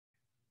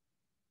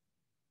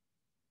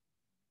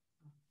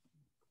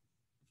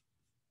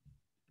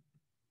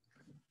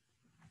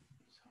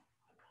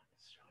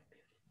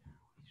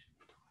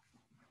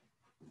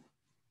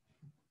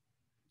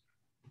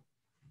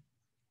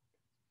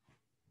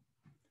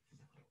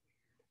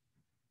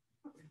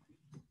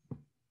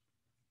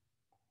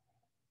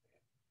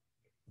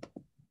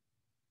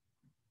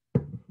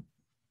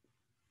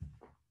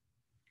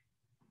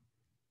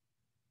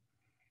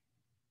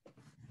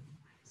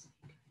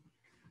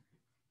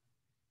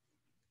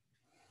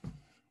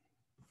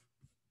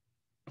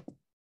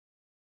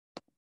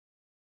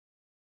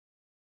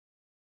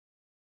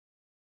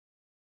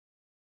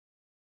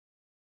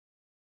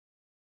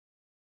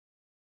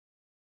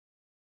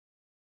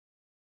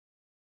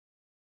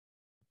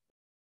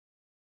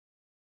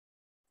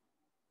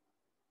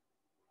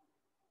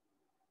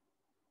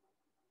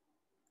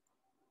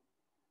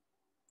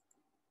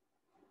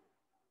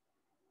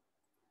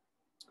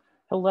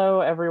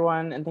Hello,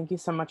 everyone, and thank you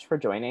so much for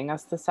joining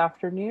us this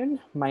afternoon.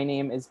 My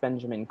name is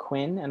Benjamin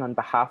Quinn, and on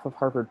behalf of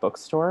Harvard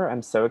Bookstore,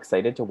 I'm so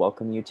excited to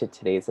welcome you to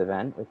today's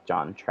event with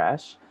John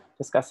Tresche,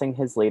 discussing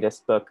his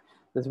latest book,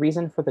 The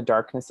Reason for the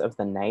Darkness of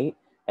the Night,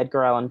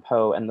 Edgar Allen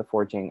Poe and the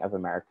Forging of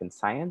American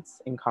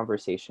Science, in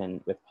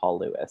conversation with Paul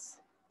Lewis.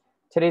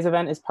 Today's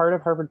event is part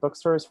of Harvard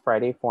Bookstore's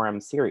Friday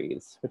Forum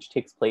series, which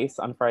takes place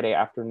on Friday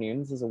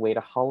afternoons as a way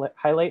to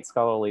highlight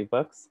scholarly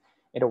books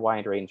in a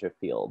wide range of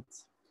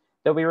fields.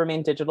 Though we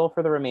remain digital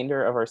for the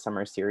remainder of our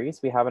summer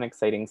series, we have an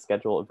exciting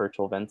schedule of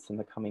virtual events in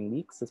the coming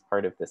weeks as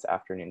part of this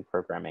afternoon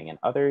programming and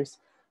others,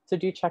 so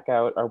do check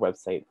out our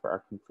website for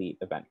our complete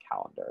event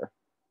calendar.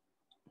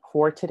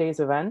 For today's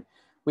event,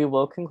 we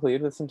will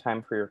conclude with some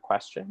time for your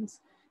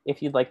questions.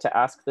 If you'd like to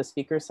ask the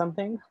speaker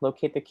something,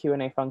 locate the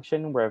Q&A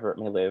function wherever it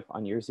may live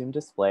on your Zoom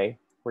display,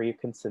 where you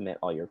can submit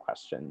all your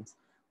questions.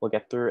 We'll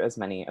get through as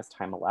many as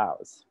time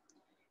allows.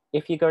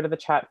 If you go to the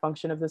chat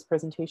function of this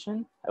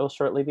presentation, I will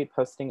shortly be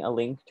posting a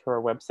link to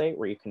our website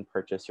where you can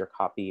purchase your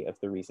copy of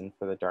The Reason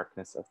for the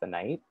Darkness of the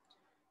Night.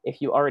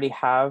 If you already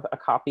have a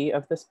copy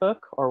of this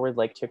book or would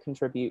like to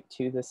contribute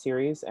to this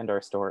series and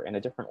our store in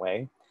a different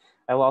way,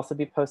 I will also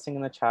be posting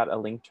in the chat a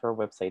link to our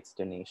website's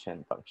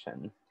donation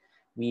function.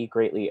 We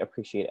greatly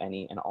appreciate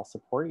any and all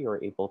support you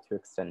are able to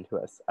extend to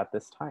us at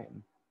this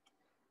time.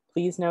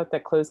 Please note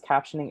that closed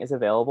captioning is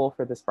available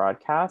for this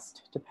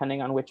broadcast.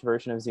 Depending on which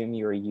version of Zoom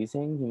you are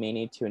using, you may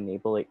need to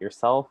enable it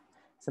yourself.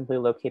 Simply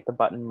locate the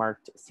button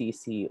marked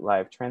CC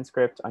Live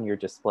Transcript on your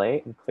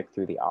display and click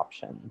through the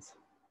options.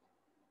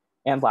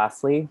 And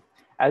lastly,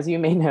 as you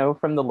may know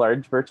from the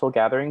large virtual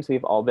gatherings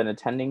we've all been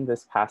attending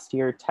this past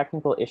year,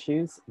 technical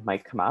issues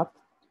might come up.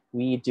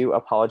 We do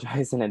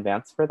apologize in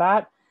advance for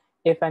that.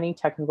 If any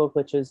technical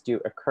glitches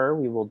do occur,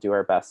 we will do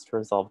our best to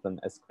resolve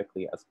them as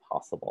quickly as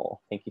possible.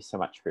 Thank you so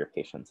much for your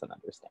patience and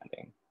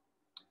understanding.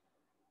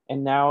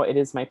 And now it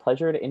is my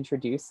pleasure to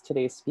introduce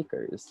today's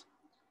speakers.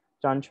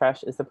 John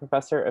Tresche is the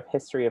professor of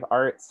history of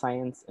art,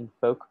 science, and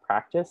folk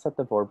practice at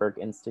the Warburg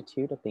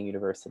Institute at the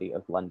University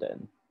of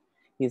London.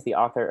 He is the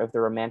author of The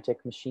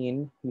Romantic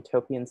Machine,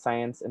 Utopian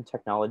Science and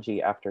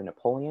Technology After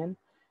Napoleon,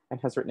 and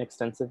has written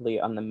extensively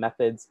on the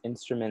methods,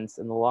 instruments,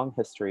 and the long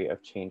history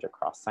of change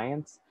across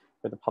science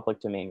for the Public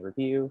Domain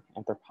Review,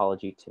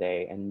 Anthropology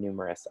Today, and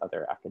numerous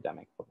other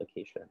academic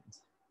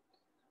publications.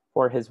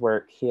 For his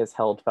work, he has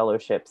held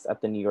fellowships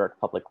at the New York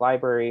Public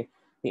Library,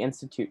 the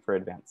Institute for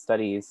Advanced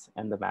Studies,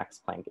 and the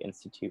Max Planck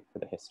Institute for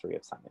the History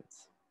of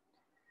Science.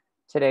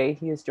 Today,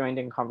 he is joined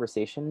in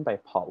conversation by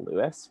Paul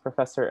Lewis,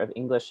 professor of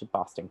English at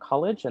Boston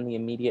College and the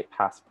immediate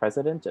past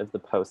president of the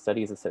Poe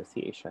Studies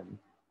Association.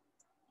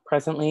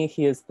 Presently,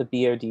 he is the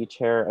BOD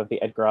chair of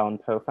the Edgar Allan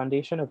Poe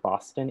Foundation of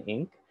Boston,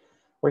 Inc.,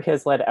 where he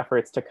has led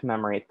efforts to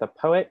commemorate the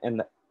poet in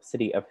the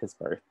city of his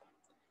birth.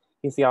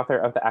 He's the author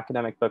of the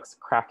academic books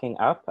Cracking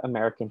Up,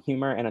 American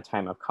Humor in a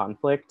Time of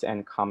Conflict,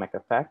 and Comic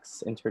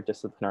Effects,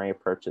 Interdisciplinary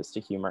Approaches to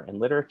Humor in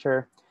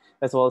Literature,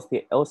 as well as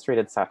the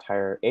illustrated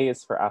satire A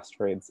is for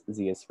Asteroids,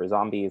 Z is for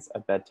Zombies, a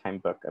bedtime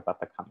book about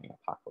the coming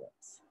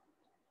apocalypse.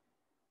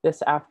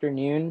 This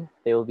afternoon,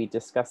 they will be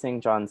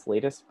discussing John's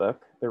latest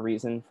book, The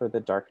Reason for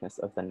the Darkness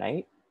of the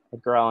Night,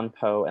 Edgar Allan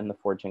Poe and the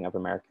Forging of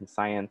American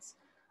Science,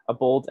 a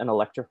bold and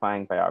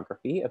electrifying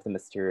biography of the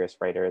mysterious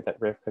writer that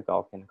Rivka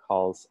Galkin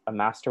calls a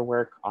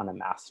masterwork on a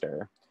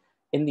master.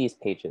 In these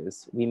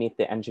pages, we meet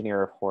the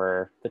engineer of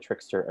horror, the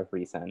trickster of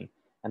reason,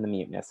 and the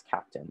mutinous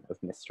captain of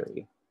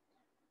mystery.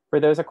 For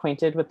those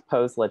acquainted with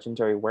Poe's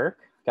legendary work,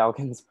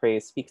 Galkin's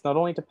praise speaks not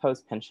only to Poe's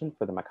penchant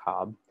for the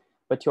macabre,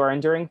 but to our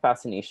enduring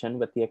fascination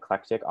with the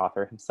eclectic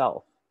author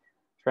himself,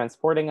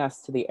 transporting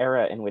us to the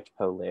era in which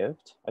Poe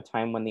lived, a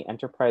time when the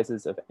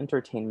enterprises of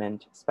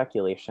entertainment,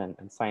 speculation,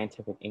 and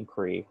scientific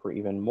inquiry were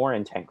even more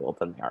entangled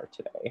than they are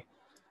today.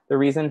 The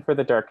Reason for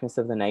the Darkness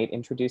of the Night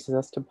introduces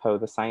us to Poe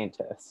the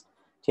scientist,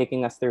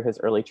 taking us through his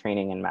early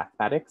training in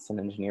mathematics and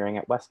engineering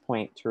at West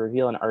Point to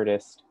reveal an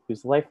artist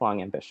whose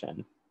lifelong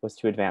ambition was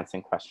to advance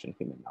and question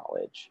human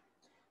knowledge.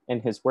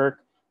 In his work,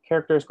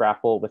 characters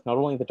grapple with not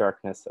only the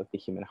darkness of the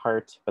human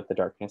heart, but the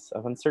darkness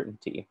of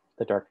uncertainty,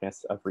 the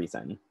darkness of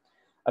reason,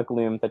 a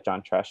gloom that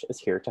John Tresche is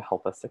here to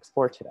help us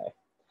explore today.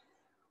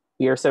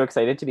 We are so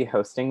excited to be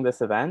hosting this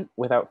event.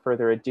 Without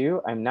further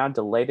ado, I'm now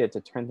delighted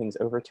to turn things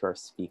over to our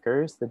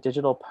speakers. The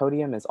digital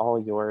podium is all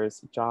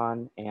yours,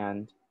 John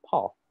and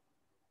Paul.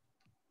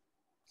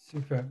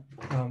 Super.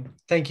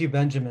 Thank you,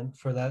 Benjamin,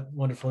 for that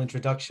wonderful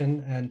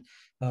introduction. And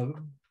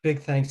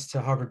big thanks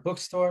to Harvard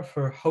Bookstore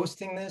for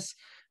hosting this,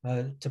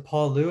 to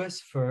Paul Lewis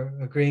for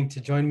agreeing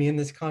to join me in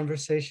this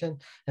conversation,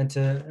 and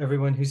to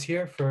everyone who's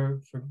here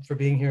for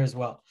being here as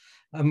well.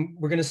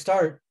 We're going to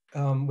start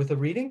with a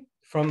reading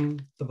from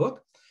the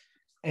book.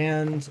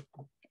 And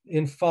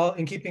in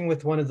keeping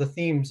with one of the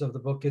themes of the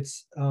book,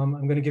 I'm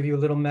going to give you a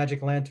little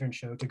magic lantern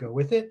show to go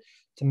with it,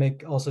 to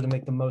make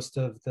the most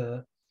of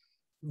the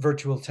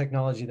virtual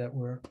technology that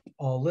we're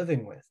all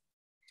living with.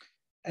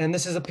 And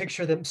this is a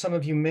picture that some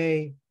of you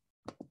may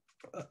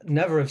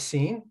never have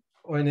seen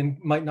or then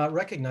might not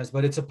recognize,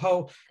 but it's a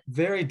Poe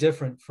very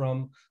different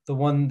from the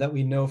one that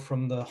we know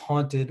from the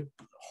haunted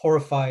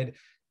horrified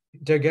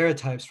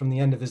daguerreotypes from the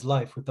end of his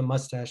life with the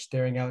mustache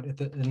staring out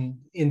at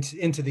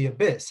into the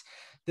abyss.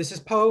 This is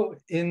Poe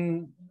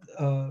in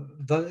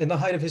the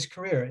height of his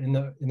career in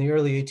the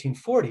early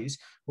 1840s,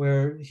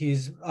 where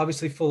he's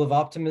obviously full of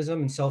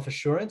optimism and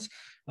self-assurance.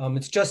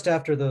 It's just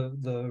after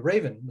the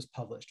Raven was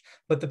published.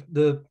 But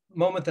the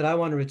moment that I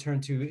want to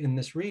return to in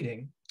this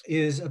reading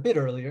is a bit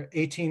earlier,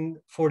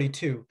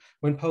 1842,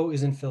 when Poe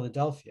is in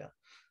Philadelphia,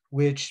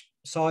 which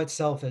saw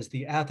itself as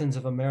the Athens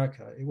of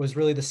America. It was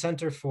really the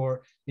center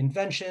for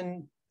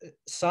invention,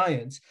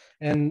 science,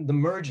 and the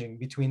merging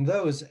between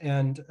those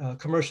and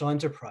commercial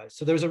enterprise.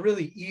 So there's a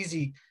really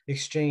easy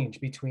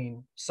exchange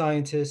between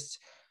scientists,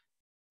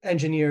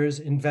 engineers,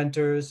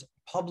 inventors,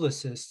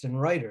 publicists, and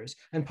writers.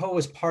 And Poe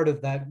was part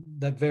of that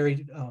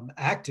very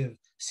active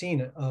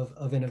scene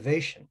of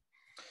innovation.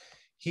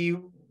 He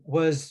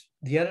was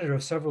the editor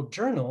of several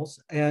journals,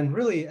 and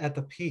really at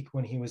the peak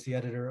when he was the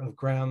editor of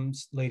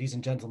Graham's Ladies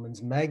and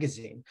Gentlemen's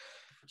magazine.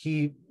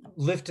 He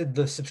lifted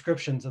the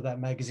subscriptions of that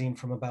magazine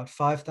from about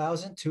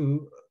 5,000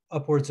 to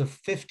upwards of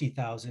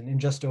 50,000 in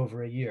just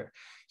over a year.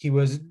 He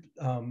was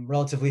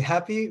relatively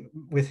happy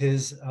with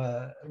his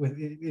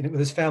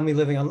family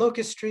living on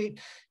Locust Street,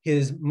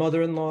 his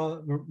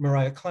mother-in-law,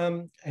 Maria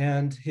Clem,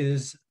 and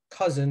his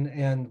cousin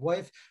and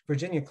wife,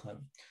 Virginia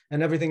Clem.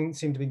 And everything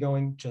seemed to be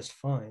going just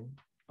fine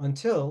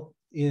until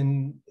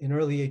in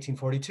early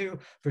 1842,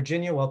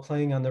 Virginia, while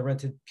playing on the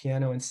rented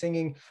piano and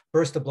singing,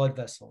 burst a blood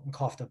vessel and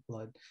coughed up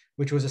blood,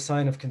 which was a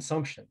sign of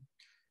consumption.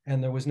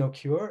 And there was no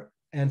cure.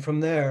 And from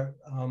there,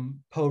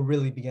 Poe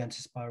really began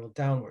to spiral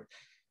downward.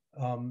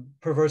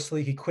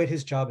 Perversely, he quit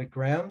his job at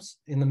Graham's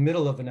in the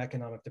middle of an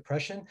economic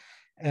depression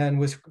and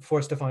was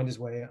forced to find his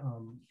way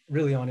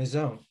really on his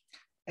own.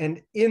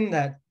 And in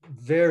that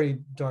very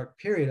dark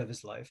period of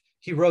his life,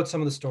 he wrote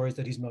some of the stories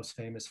that he's most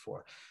famous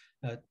for.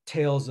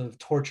 Tales of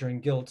torture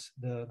and guilt,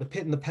 the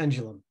Pit and the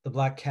Pendulum, the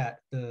Black Cat,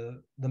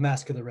 the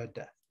Mask of the Red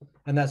Death.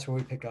 And that's where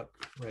we pick up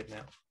right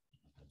now.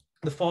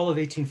 The fall of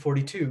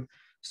 1842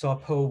 saw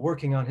Poe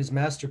working on his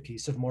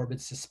masterpiece of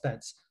morbid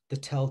suspense, The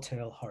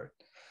Telltale Heart.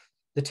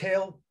 The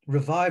tale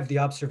revived the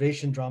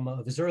observation drama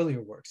of his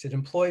earlier works. It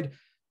employed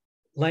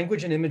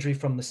language and imagery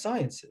from the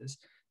sciences,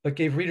 but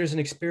gave readers an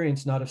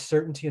experience not of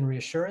certainty and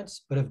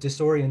reassurance, but of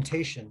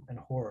disorientation and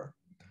horror.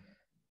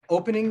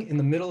 Opening in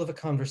the middle of a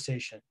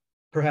conversation,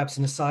 perhaps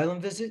an asylum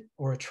visit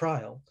or a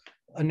trial,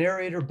 a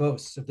narrator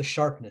boasts of the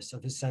sharpness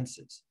of his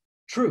senses.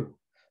 True,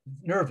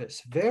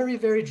 nervous, very,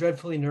 very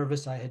dreadfully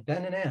nervous I had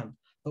been and am,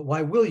 but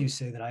why will you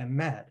say that I am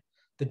mad?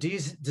 The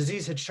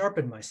disease had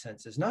sharpened my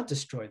senses, not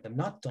destroyed them,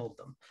 not dulled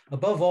them.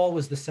 Above all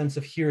was the sense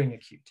of hearing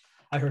acute.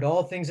 I heard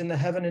all things in the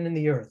heaven and in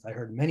the earth. I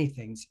heard many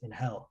things in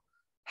hell.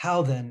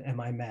 How then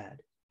am I mad?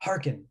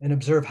 Hearken and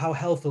observe how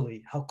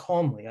healthily, how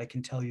calmly I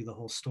can tell you the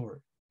whole story.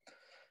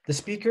 The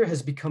speaker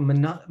has become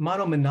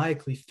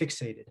monomaniacally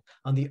fixated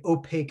on the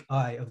opaque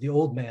eye of the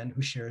old man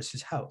who shares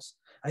his house.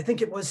 I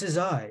think it was his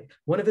eye.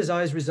 One of his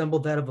eyes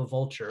resembled that of a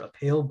vulture, a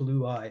pale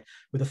blue eye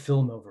with a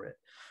film over it.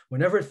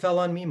 Whenever it fell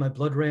on me, my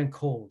blood ran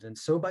cold, and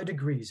so by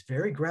degrees,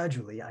 very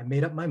gradually, I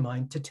made up my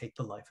mind to take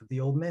the life of the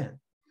old man.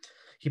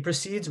 He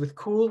proceeds with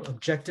cool,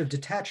 objective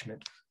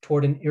detachment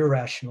toward an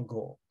irrational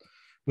goal.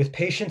 With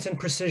patience and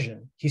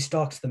precision, he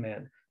stalks the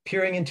man,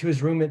 peering into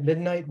his room at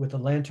midnight with the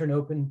lantern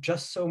open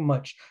just so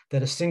much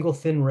that a single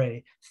thin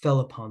ray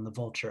fell upon the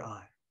vulture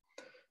eye.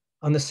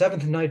 On the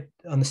seventh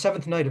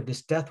night of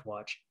this death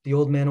watch, the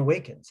old man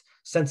awakens,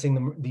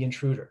 sensing the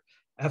intruder.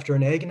 After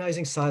an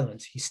agonizing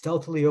silence, he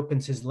stealthily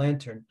opens his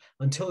lantern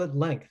until at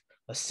length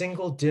a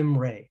single dim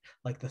ray,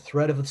 like the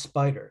thread of a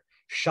spider,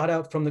 shot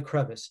out from the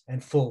crevice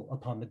and full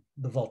upon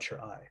the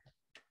vulture eye.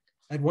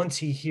 At once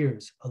he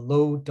hears a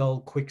low,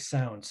 dull, quick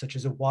sound, such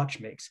as a watch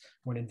makes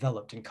when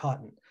enveloped in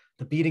cotton,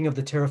 the beating of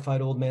the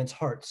terrified old man's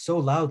heart so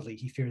loudly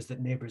he fears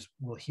that neighbors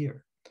will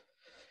hear.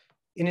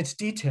 In its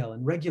detail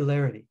and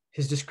regularity,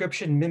 his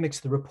description mimics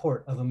the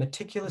report of a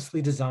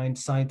meticulously designed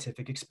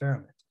scientific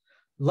experiment.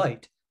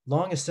 Light,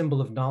 long a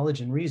symbol of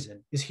knowledge and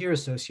reason, is here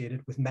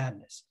associated with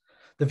madness.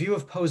 The view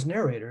of Poe's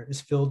narrator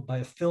is filled by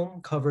a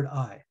film-covered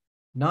eye,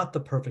 not the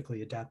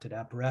perfectly adapted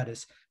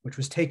apparatus, which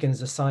was taken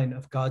as a sign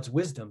of God's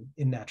wisdom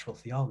in natural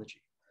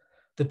theology.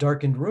 The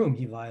darkened room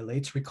he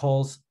violates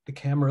recalls the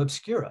camera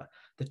obscura,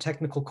 the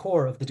technical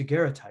core of the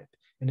daguerreotype,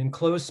 an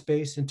enclosed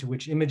space into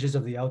which images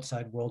of the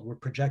outside world were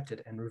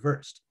projected and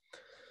reversed.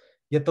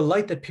 Yet the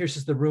light that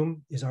pierces the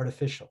room is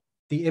artificial.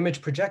 The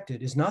image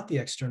projected is not the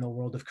external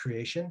world of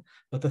creation,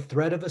 but the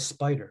thread of a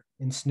spider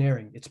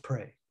ensnaring its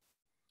prey.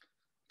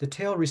 The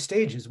tale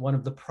restages one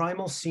of the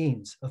primal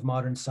scenes of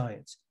modern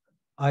science,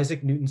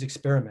 Isaac Newton's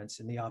experiments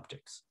in the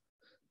optics.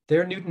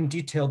 There, Newton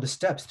detailed the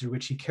steps through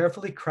which he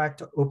carefully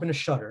cracked open a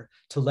shutter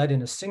to let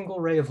in a single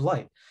ray of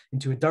light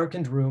into a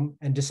darkened room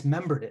and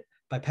dismembered it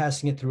by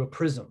passing it through a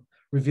prism,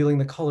 revealing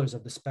the colors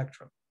of the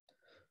spectrum.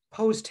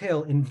 Poe's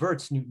tale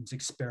inverts Newton's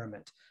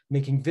experiment,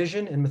 making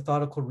vision and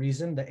methodical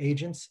reason the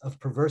agents of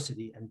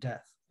perversity and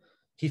death.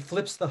 He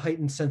flips the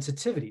heightened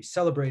sensitivity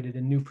celebrated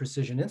in new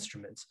precision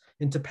instruments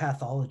into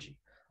pathology,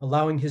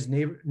 allowing his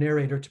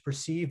narrator to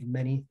perceive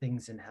many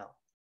things in hell.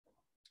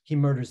 he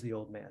murders the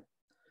old man.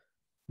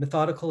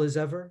 Methodical as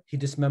ever, he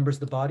dismembers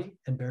the body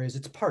and buries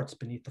its parts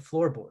beneath the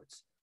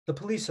floorboards. The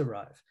police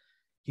arrive.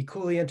 He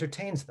coolly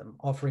entertains them,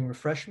 offering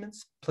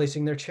refreshments,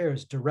 placing their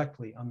chairs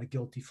directly on the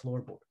guilty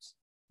floorboards.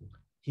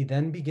 He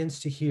then begins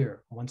to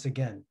hear, once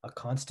again, a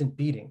constant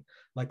beating,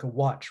 like a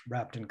watch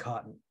wrapped in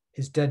cotton,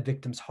 his dead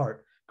victim's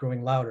heart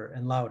growing louder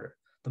and louder.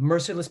 The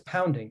merciless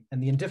pounding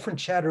and the indifferent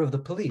chatter of the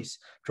police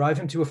drive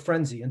him to a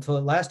frenzy until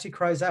at last he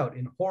cries out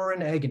in horror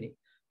and agony,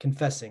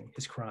 confessing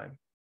his crime.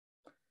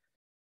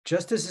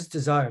 Just as his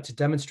desire to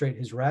demonstrate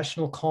his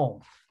rational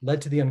calm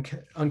led to the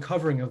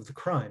uncovering of the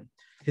crime,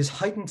 his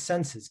heightened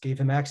senses gave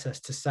him access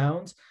to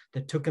sounds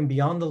that took him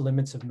beyond the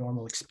limits of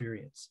normal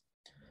experience.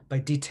 By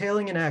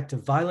detailing an act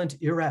of violent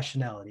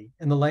irrationality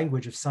in the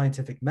language of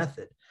scientific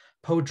method,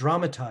 Poe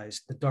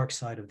dramatized the dark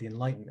side of the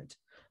Enlightenment,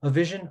 a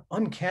vision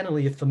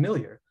uncannily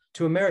familiar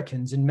to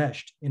Americans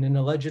enmeshed in an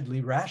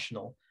allegedly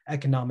rational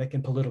economic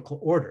and political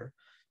order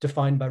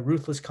defined by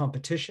ruthless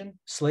competition,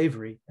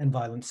 slavery, and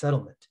violent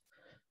settlement.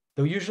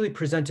 Though usually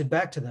presented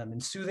back to them in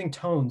soothing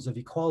tones of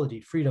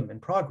equality, freedom,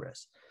 and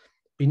progress,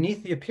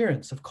 beneath the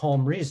appearance of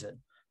calm reason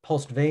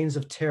pulsed veins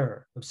of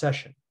terror,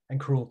 obsession, and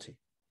cruelty.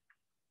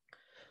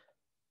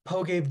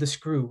 Poe gave the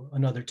screw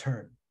another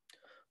turn.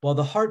 While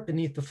the heart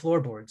beneath the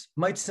floorboards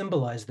might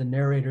symbolize the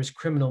narrator's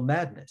criminal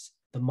madness,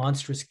 the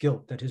monstrous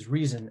guilt that his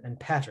reason and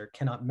patter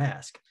cannot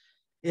mask,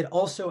 it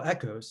also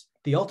echoes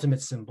the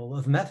ultimate symbol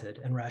of method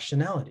and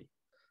rationality.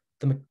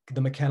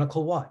 The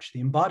mechanical watch,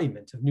 the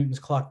embodiment of Newton's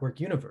clockwork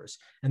universe,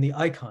 and the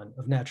icon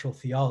of natural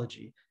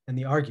theology and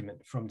the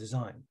argument from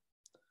design.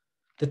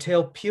 The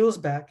tale peels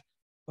back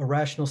a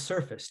rational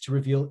surface to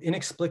reveal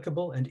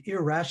inexplicable and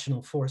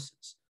irrational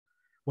forces.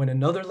 When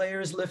another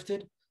layer is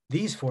lifted,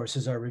 these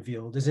forces are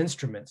revealed as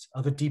instruments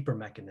of a deeper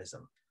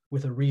mechanism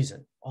with a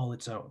reason all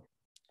its own.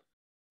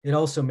 It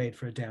also made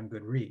for a damn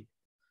good read.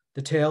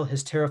 The tale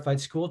has terrified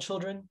school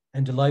children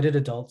and delighted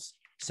adults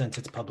since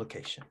its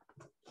publication.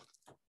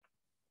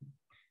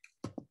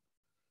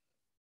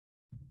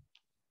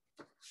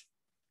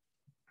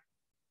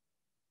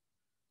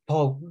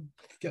 Paul,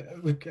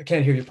 I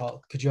can't hear you,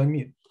 Paul. Could you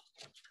unmute?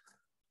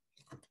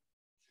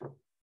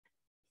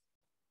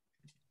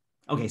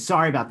 Okay,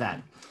 sorry about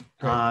that.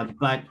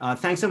 But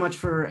thanks so much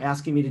for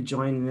asking me to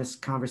join this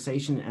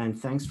conversation, and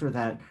thanks for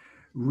that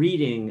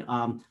reading.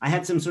 I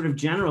had some sort of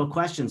general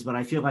questions, but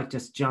I feel like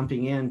just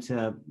jumping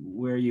into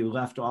where you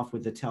left off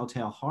with the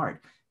Telltale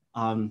Heart.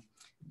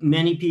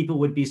 Many people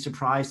would be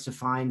surprised to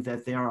find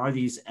that there are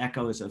these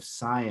echoes of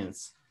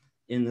science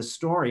in the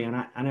story, and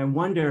I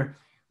wonder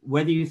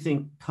whether you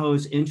think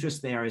Poe's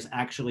interest there is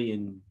actually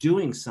in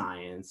doing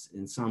science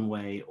in some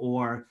way,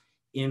 or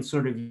in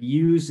sort of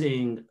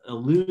using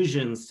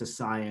allusions to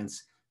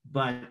science,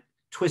 but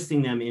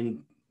twisting them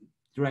in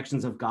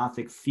directions of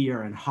Gothic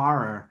fear and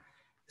horror,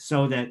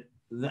 so that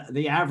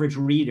the average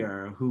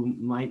reader who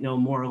might know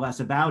more or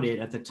less about it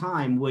at the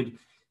time would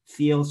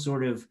feel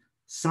sort of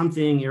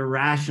something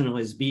irrational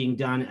is being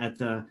done at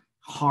the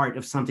heart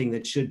of something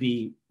that should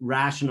be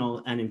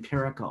rational and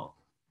empirical.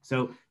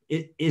 So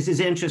is his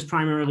interest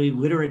primarily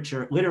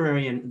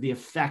literary and the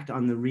effect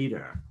on the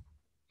reader?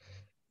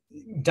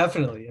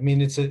 Definitely. I mean,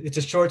 it's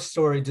a short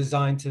story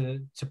designed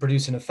to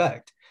produce an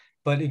effect.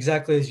 But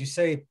exactly as you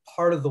say,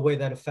 part of the way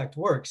that effect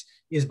works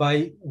is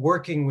by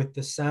working with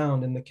the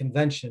sound and the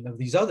convention of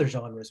these other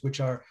genres, which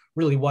are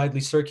really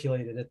widely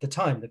circulated at the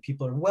time, that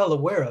people are well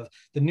aware of,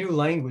 the new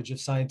language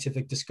of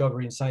scientific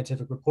discovery and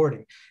scientific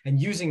reporting, and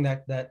using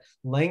that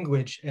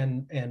language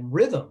and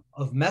rhythm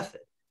of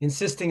method,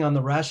 insisting on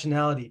the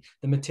rationality,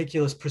 the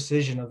meticulous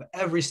precision of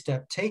every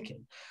step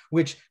taken,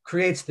 which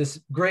creates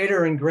this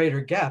greater and greater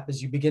gap as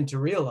you begin to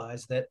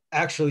realize that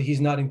actually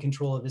he's not in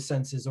control of his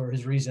senses or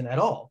his reason at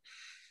all,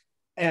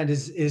 and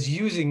is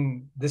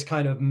using this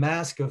kind of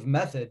mask of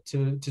method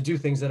to do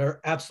things that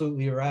are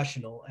absolutely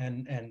irrational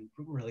and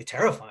really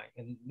terrifying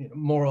and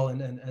moral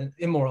and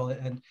immoral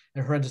and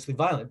horrendously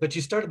violent. But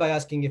you started by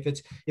asking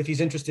if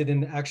he's interested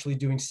in actually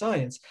doing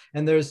science,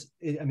 and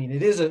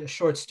it is a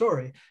short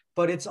story,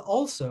 but it's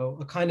also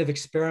a kind of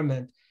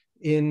experiment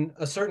in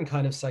a certain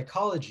kind of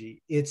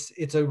psychology. It's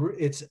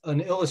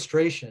an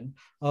illustration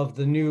of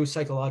the new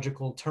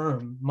psychological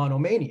term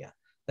monomania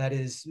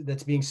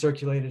that's being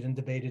circulated and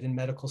debated in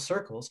medical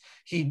circles.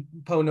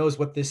 Poe knows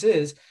what this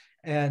is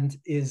and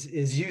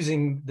is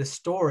using the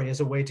story as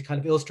a way to kind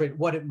of illustrate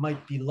what it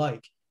might be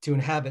like to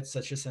inhabit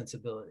such a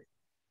sensibility.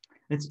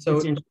 It's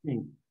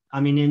interesting. I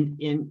mean,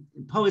 in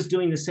Poe is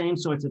doing the same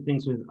sorts of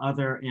things with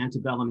other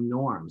antebellum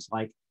norms,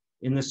 like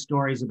in the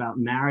stories about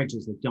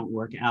marriages that don't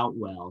work out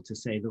well, to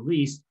say the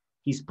least.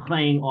 He's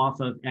playing off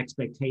of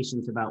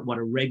expectations about what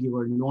a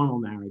regular, normal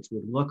marriage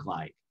would look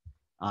like.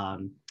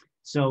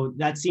 So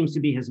that seems to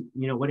be his,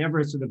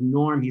 whatever sort of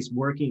norm he's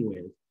working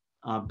with.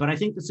 But I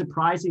think the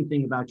surprising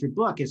thing about your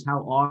book is how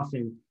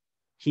often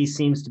he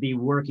seems to be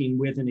working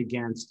with and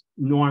against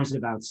norms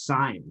about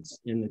science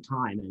in the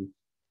time.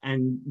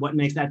 And what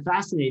makes that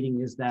fascinating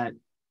is that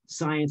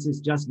science is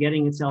just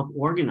getting itself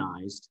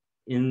organized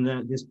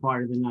in this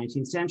part of the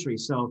 19th century.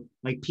 So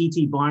like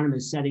P.T. Barnum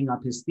is setting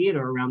up his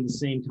theater around the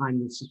same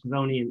time the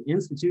Smithsonian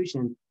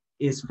Institution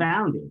is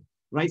founded,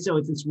 right? So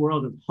it's this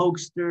world of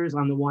hoaxsters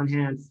on the one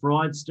hand,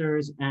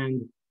 fraudsters,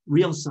 and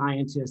real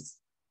scientists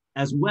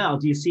as well.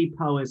 Do you see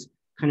Poe as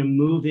kind of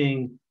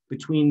moving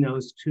between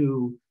those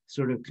two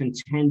sort of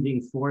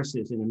contending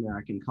forces in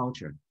American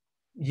culture?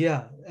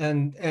 Yeah,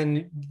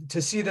 and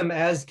to see them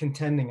as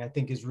contending, I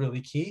think, is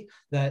really key.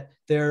 That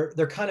they're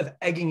kind of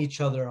egging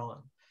each other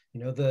on.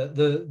 You know,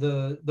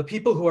 the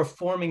people who are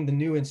forming the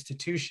new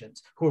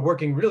institutions, who are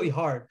working really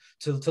hard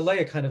to lay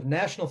a kind of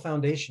national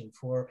foundation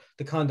for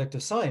the conduct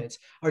of science,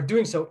 are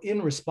doing so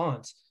in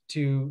response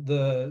to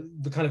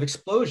the kind of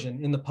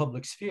explosion in the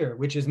public sphere,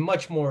 which is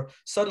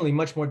suddenly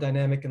much more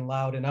dynamic and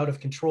loud and out of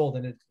control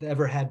than it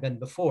ever had been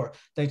before,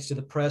 thanks to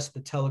the press,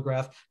 the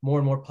telegraph, more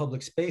and more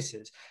public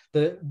spaces.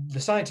 The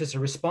scientists are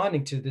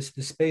responding to this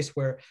space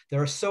where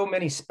there are so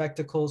many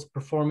spectacles,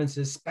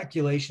 performances,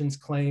 speculations,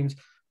 claims,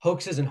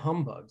 hoaxes and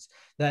humbugs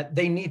that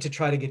they need to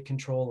try to get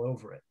control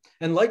over it.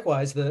 And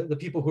likewise, the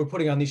people who are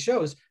putting on these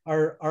shows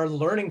are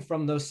learning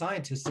from those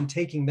scientists and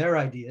taking their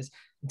ideas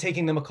and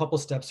taking them a couple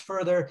steps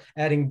further,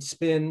 adding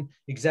spin,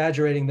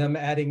 exaggerating them,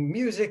 adding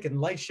music and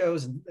light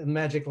shows and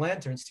magic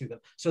lanterns to them.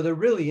 So they're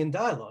really in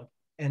dialogue.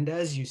 And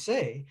as you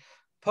say,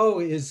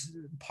 Poe is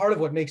part of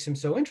what makes him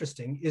so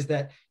interesting is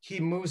that he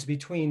moves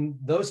between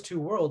those two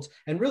worlds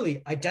and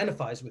really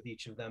identifies with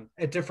each of them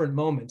at different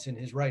moments in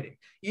his writing,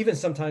 even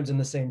sometimes in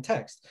the same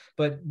text.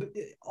 But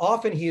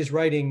often he is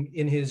writing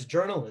in his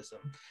journalism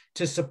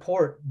to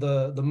support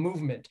the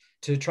movement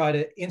to try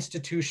to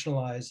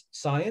institutionalize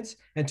science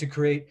and to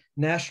create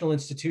national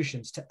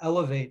institutions to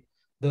elevate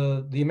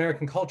the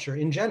American culture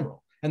in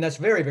general. And that's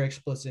very, very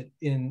explicit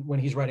when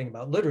he's writing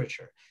about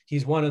literature.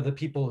 He's one of the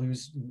people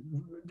who's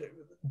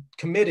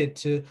committed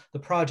to the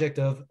project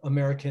of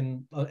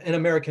American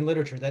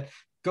literature that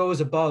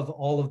goes above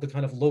all of the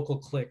kind of local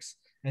cliques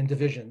and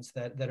divisions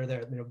that are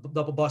there, you know,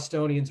 the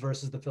Bostonians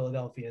versus the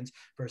Philadelphians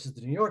versus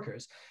the New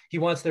Yorkers. He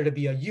wants there to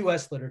be a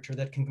US literature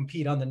that can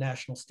compete on the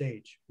national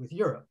stage with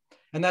Europe.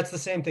 And that's the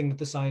same thing that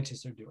the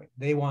scientists are doing.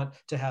 They want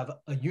to have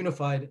a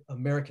unified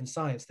American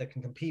science that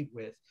can compete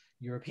with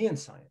European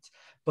science.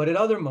 But at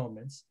other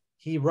moments,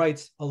 he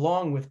writes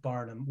along with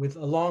Barnum,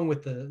 along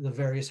with the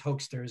various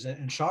hoaxsters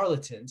and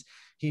charlatans.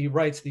 He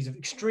writes these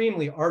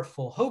extremely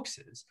artful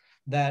hoaxes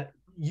that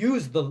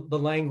use the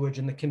language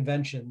and the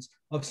conventions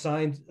of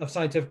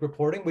scientific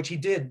reporting, which he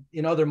did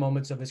in other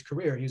moments of his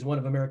career. He was one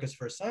of America's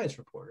first science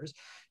reporters,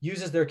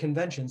 uses their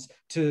conventions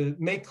to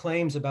make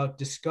claims about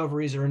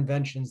discoveries or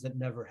inventions that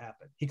never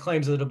happened. He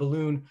claims that a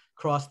balloon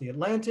crossed the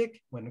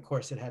Atlantic when, of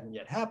course, it hadn't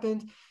yet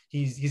happened.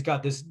 He's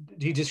got this,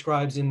 he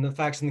describes in the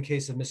Facts in the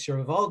Case of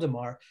Monsieur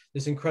Valdemar,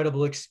 this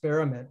incredible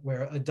experiment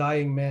where a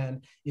dying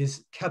man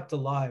is kept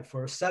alive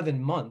for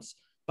 7 months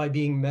by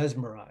being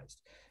mesmerized.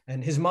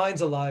 And his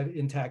mind's alive,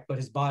 intact, but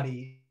his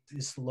body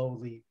is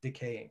slowly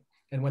decaying.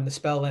 And when the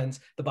spell ends,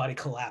 the body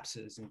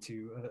collapses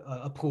into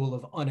a pool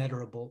of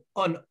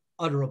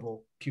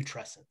unutterable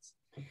putrescence.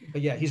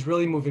 But yeah, he's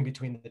really moving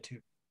between the two.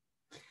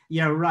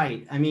 Yeah,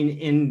 right. I mean,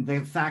 in the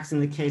Facts in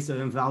the Case of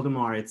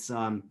Valdemar,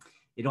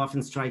 it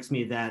often strikes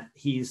me that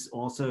he's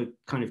also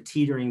kind of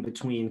teetering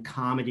between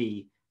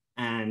comedy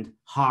and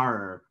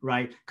horror,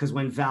 right? Because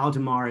when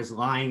Valdemar is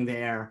lying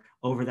there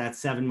over that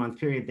 7-month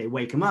period, they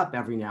wake him up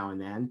every now and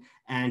then.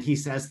 And he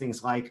says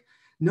things like,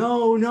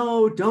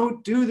 no,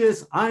 don't do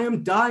this. I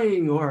am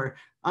dying, or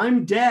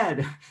I'm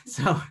dead.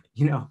 So,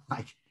 you know,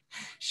 like,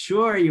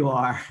 sure you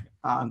are.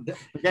 But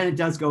then it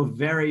does go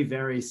very,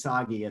 very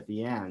soggy at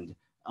the end.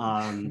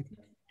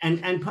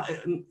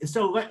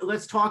 So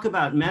let's talk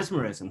about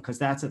mesmerism, because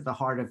that's at the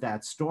heart of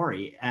that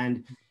story.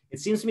 And it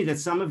seems to me that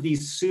some of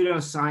these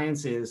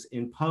pseudosciences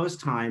in Poe's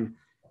time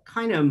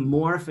kind of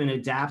morph and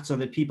adapt so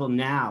that people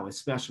now,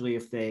 especially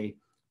if they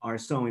are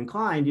so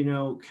inclined, you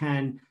know,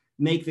 can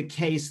make the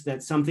case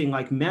that something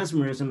like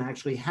mesmerism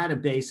actually had a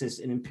basis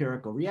in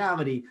empirical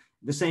reality.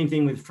 The same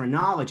thing with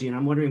phrenology. And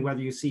I'm wondering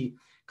whether you see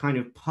kind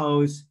of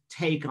Poe's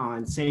take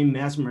on, say,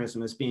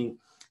 mesmerism as being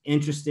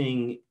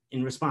interesting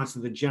in response to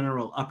the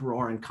general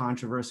uproar and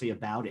controversy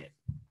about it.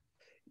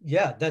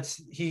 Yeah,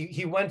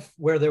 he went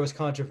where there was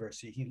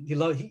controversy.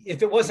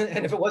 If it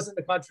wasn't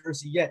the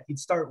controversy yet, he'd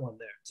start one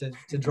there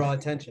to draw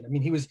attention. I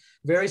mean, he was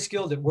very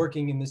skilled at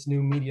working in this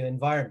new media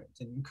environment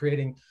and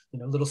creating, you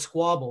know, little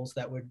squabbles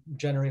that would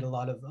generate a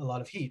lot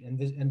of heat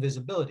and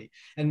visibility.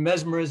 And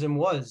mesmerism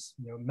was,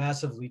 you know,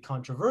 massively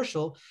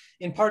controversial,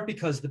 in part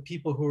because the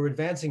people who were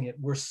advancing it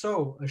were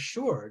so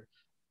assured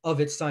of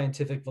its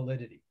scientific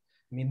validity.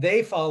 I mean,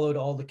 they followed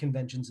all the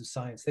conventions of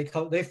science.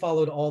 They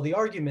followed all the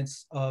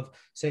arguments of,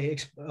 say,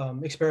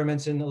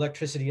 experiments in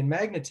electricity and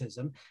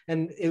magnetism.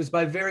 And it was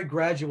by very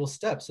gradual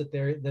steps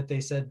that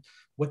they said,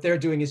 what they're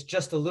doing is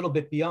just a little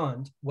bit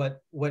beyond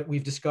what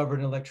we've discovered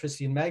in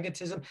electricity and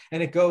magnetism.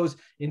 And it goes,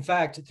 in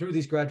fact, through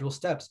these gradual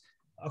steps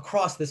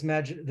across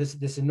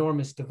this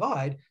enormous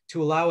divide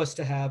to allow us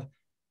to have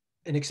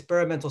an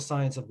experimental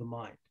science of the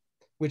mind.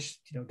 which,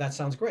 that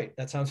sounds great.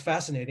 That sounds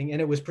fascinating.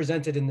 And it was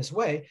presented in this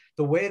way.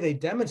 The way they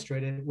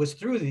demonstrated it was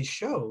through these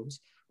shows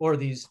or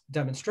these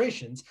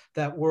demonstrations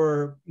that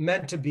were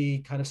meant to be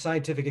kind of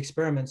scientific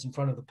experiments in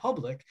front of the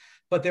public,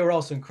 but they were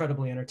also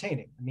incredibly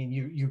entertaining. I mean,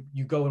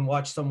 you go and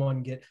watch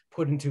someone get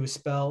put into a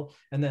spell,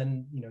 and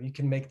then, you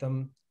can make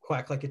them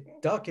quack like a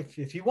duck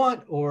if you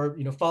want, or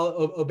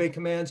obey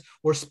commands,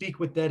 or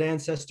speak with dead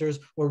ancestors,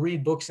 or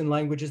read books in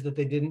languages that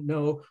they didn't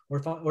know,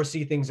 or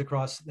see things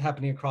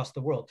happening across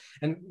the world.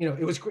 And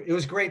it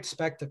was great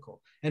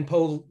spectacle, and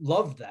Poe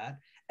loved that,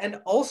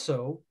 and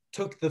also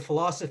took the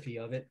philosophy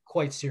of it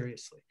quite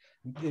seriously.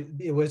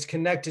 It was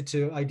connected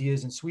to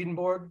ideas in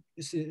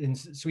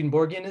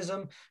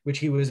Swedenborgianism, which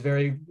he was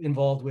very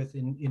involved with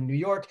in New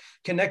York,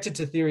 connected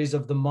to theories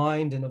of the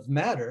mind and of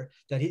matter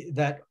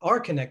that are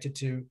connected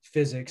to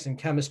physics and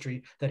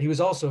chemistry that he was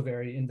also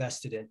very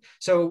invested in.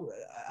 So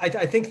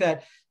I think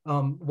that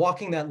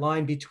walking that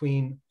line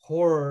between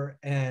horror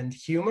and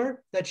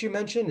humor that you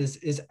mentioned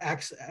is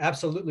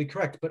absolutely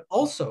correct, but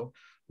also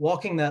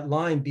walking that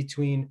line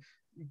between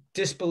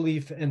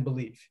disbelief and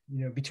belief,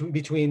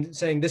 between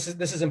saying this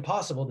is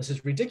impossible, this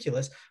is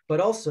ridiculous, but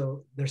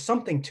also there's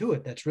something to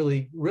it that's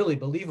really, really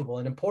believable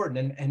and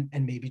important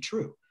and maybe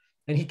true.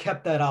 And he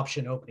kept that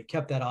option open. He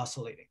kept that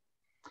oscillating.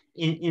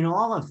 In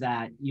all of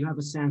that, you have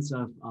a sense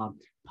of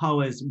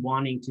Poe as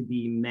wanting to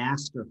be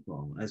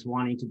masterful, as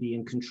wanting to be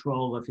in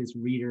control of his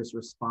readers'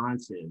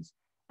 responses,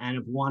 and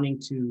of wanting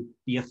to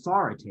be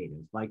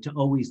authoritative, like to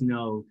always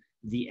know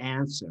the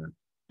answer.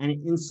 And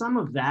in some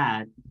of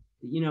that,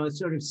 it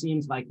sort of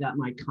seems like that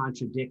might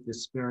contradict the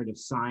spirit of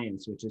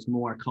science, which is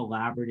more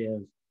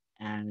collaborative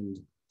and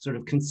sort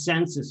of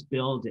consensus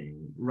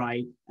building,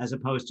 right? As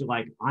opposed to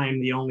like,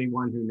 I'm the only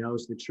one who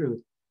knows the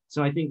truth.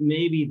 So I think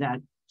maybe that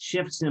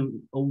shifts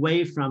him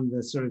away from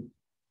the sort of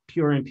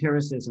pure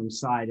empiricism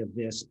side of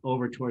this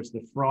over towards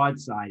the fraud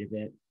side of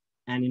it.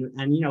 And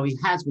he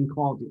has been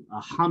called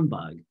a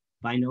humbug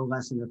by no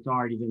less an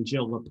authority than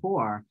Jill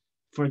Lepore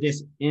for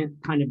this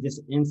this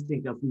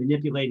instinct of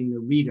manipulating the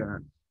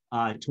reader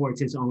towards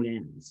his own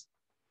ends.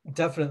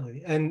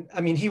 Definitely. And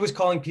I mean, he was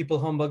calling people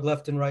humbug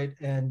left and right,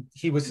 and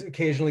he was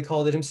occasionally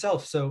called it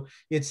himself. So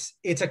it's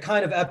a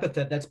kind of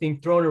epithet that's being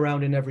thrown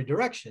around in every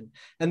direction.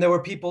 And there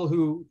were people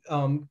who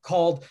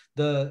called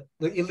the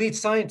elite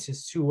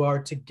scientists who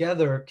are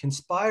together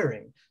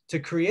conspiring to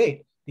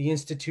create the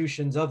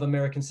institutions of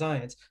American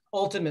science,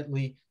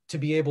 ultimately to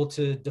be able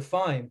to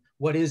define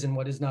what is and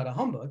what is not a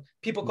humbug.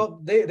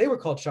 People they were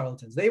called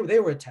charlatans. They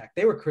were attacked.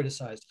 They were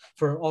criticized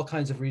for all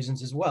kinds of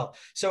reasons as well.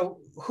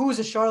 So who's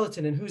a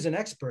charlatan and who's an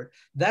expert?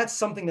 That's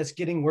something that's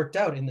getting worked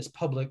out in this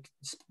public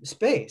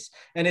space,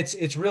 and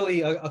it's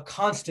really a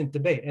constant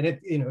debate. And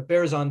it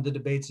bears on the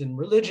debates in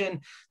religion,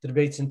 the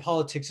debates in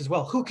politics as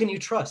well. Who can you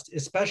trust,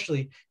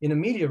 especially in a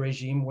media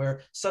regime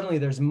where suddenly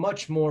there's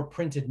much more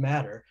printed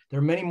matter? There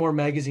are many more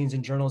magazines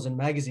and journals and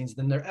magazines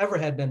than there ever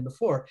had been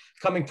before,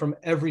 coming from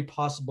every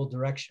possible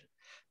direction.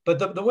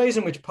 But the ways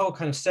in which Poe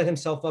kind of set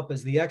himself up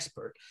as the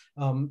expert,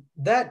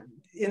 that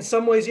in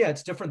some ways,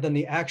 it's different than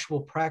the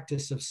actual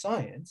practice of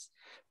science.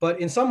 But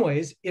in some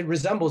ways, it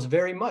resembles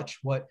very much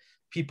what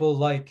people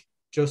like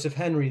Joseph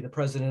Henry, the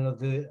president of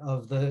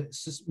the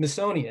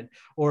Smithsonian,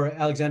 or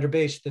Alexander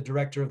Bache, the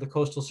director of the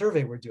Coastal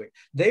Survey, were doing.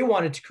 They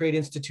wanted to create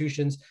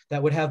institutions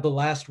that would have the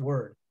last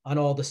word on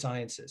all the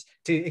sciences,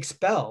 to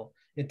expel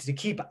and to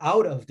keep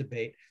out of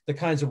debate the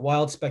kinds of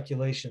wild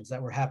speculations that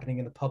were happening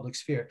in the public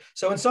sphere.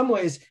 So in some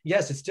ways,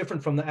 yes, it's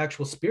different from the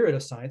actual spirit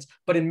of science,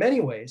 but in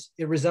many ways,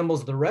 it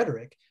resembles the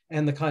rhetoric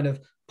and the kind of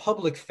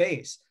public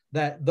face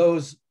that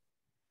those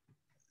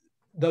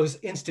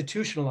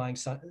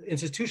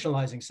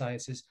institutionalizing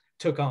sciences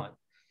took on.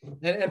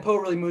 And Poe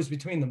really moves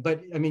between them.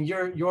 But I mean,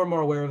 you're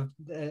more aware of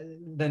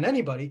than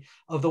anybody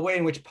of the way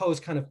in which Poe's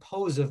kind of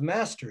pose of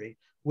mastery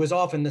was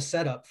often the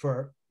setup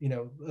for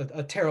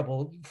a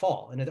terrible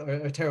fall and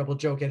a terrible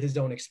joke at his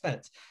own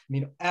expense. I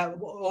mean,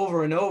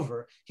 over and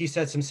over, he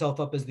sets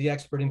himself up as the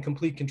expert in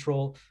complete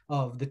control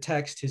of the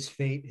text, his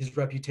fate, his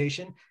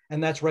reputation,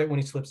 and that's right when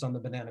he slips on the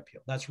banana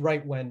peel. That's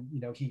right when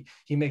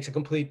he makes a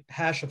complete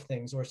hash of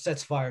things or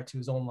sets fire to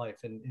his own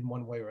life in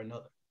one way or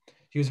another.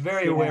 He was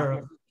very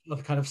aware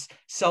of kind of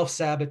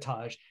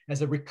self-sabotage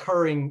as a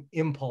recurring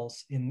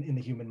impulse in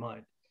the human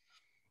mind.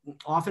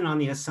 Often on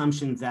the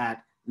assumption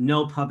that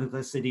no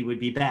publicity would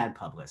be bad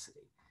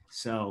publicity.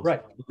 So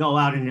go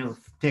out and he'll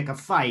pick a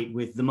fight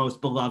with the most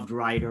beloved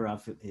writer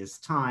of his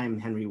time,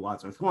 Henry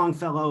Wadsworth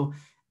Longfellow,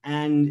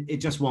 and it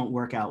just won't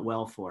work out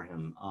well for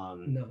him.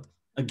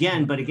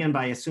 Again,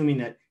 by assuming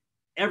that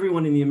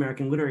everyone in the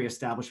American literary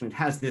establishment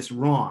has this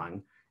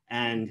wrong,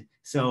 and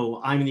so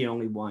I'm the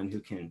only one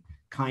who can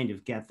kind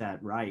of get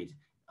that right.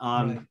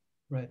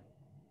 Right.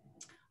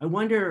 I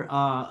wonder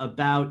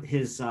about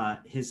his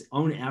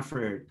own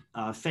effort,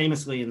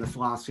 famously in the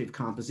philosophy of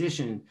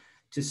composition,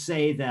 to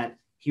say that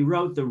he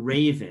wrote The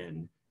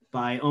Raven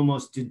by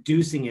almost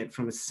deducing it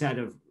from a set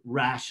of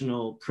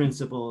rational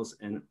principles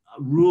and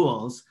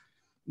rules.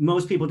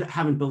 Most people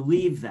haven't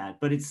believed that,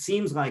 but it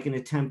seems like an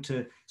attempt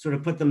to sort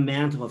of put the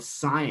mantle of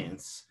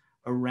science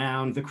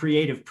around the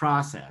creative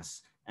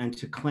process, and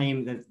to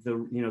claim that the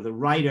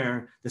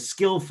writer, the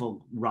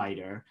skillful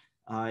writer,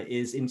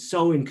 is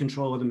so in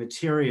control of the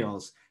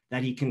materials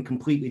that he can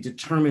completely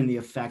determine the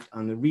effect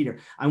on the reader.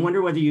 I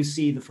wonder whether you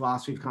see the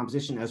philosophy of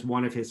composition as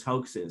one of his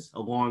hoaxes,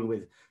 along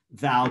with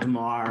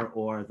Valdemar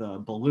or the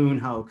balloon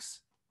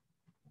hoax.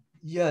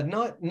 Yeah,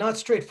 not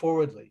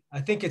straightforwardly.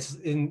 I think it's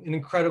an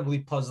incredibly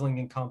puzzling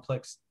and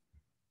complex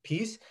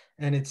piece,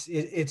 and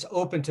it's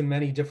open to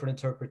many different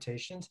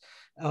interpretations.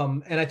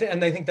 And I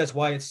think that's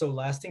why it's so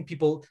lasting.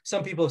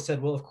 Some people have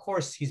said, well, of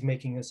course he's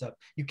making this up.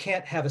 You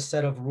can't have a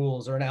set of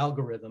rules or an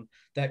algorithm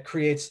that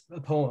creates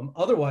a poem.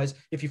 Otherwise,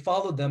 if you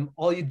followed them,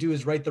 all you do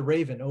is write the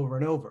Raven over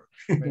and over.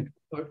 Right?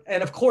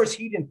 And of course,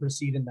 he didn't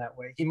proceed in that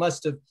way. He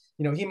must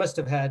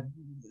have had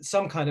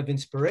some kind of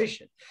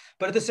inspiration.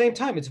 But at the same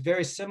time, it's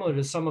very similar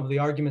to some of the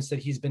arguments that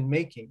he's been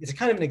making. It's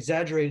kind of an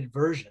exaggerated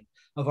version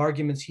of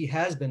arguments he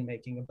has been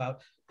making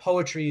about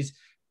poetry's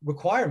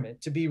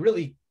requirement to be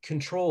really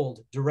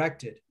controlled,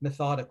 directed,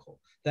 methodical.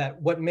 That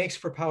what makes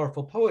for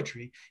powerful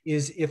poetry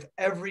is if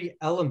every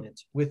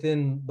element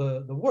within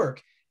the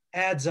work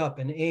adds up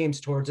and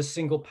aims towards a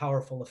single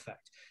powerful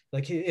effect.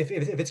 Like if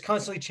it's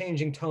constantly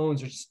changing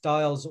tones or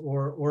styles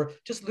or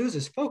just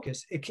loses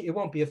focus, it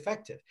won't be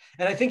effective.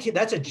 And I think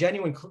that's a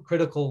genuine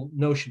critical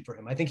notion for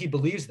him. I think he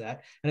believes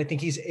that, and I think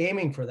he's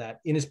aiming for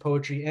that in his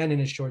poetry and in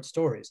his short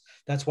stories.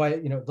 That's why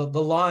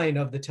the line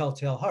of the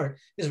Telltale Heart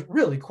is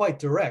really quite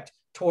direct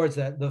towards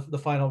that the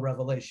final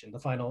revelation, the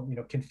final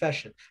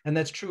confession, and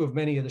that's true of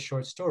many of the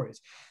short stories.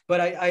 But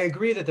I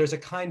agree that there's a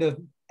kind of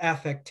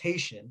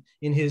affectation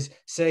in his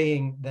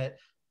saying that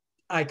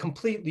I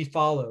completely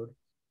followed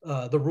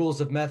the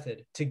rules of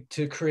method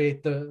to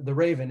create the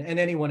Raven, and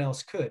anyone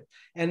else could.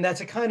 And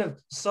that's a kind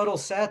of subtle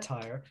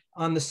satire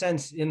on the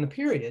sense in the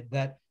period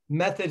that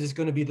method is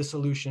going to be the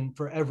solution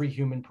for every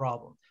human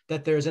problem,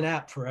 that there's an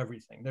app for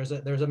everything. There's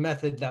a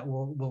method that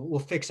will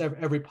fix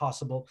every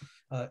possible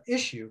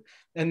issue.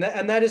 And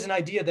that is an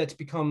idea that's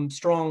become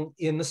strong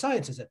in the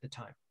sciences at the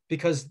time,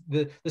 because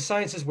the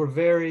sciences were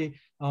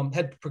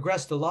had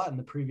progressed a lot in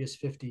the previous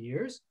 50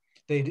 years.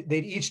 They'd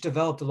each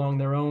developed along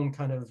their own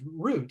kind of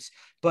routes,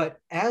 but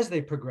as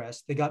they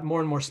progressed, they got more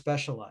and more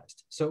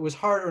specialized. So it was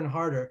harder and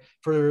harder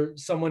for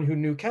someone who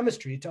knew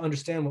chemistry to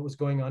understand what was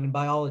going on in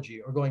biology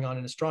or going on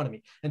in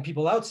astronomy. And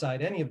people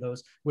outside any of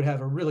those would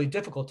have a really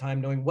difficult time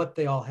knowing what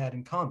they all had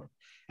in common.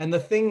 And the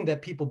thing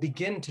that people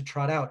begin to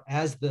trot out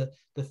as the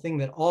thing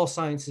that all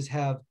sciences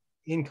have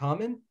in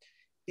common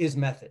is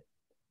method.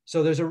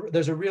 So there's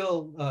a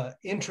real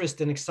interest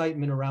and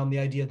excitement around the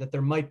idea that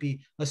there might be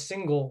a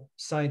single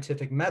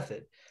scientific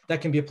method that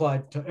can be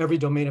applied to every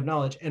domain of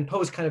knowledge. And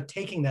Poe's kind of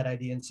taking that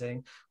idea and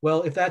saying,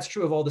 well, if that's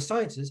true of all the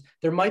sciences,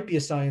 there might be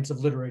a science of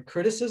literary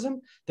criticism.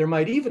 There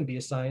might even be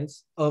a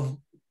science of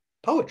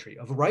poetry,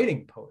 of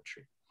writing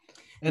poetry.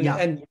 And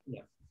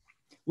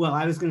Well,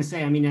 I was going to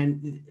say,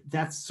 and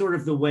that's sort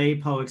of the way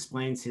Poe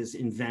explains his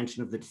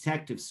invention of the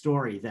detective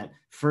story, that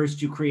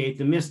first you create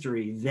the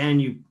mystery, then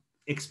you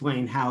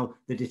explain how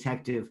the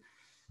detective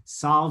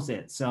solves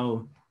it.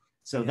 So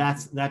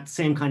that's that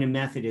same kind of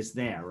method is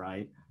there,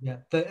 right? Yeah,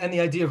 and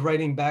the idea of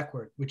writing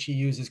backward, which he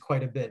uses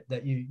quite a bit,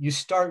 that you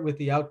start with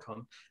the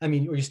outcome, or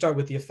you start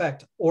with the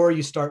effect, or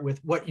you start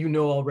with what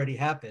already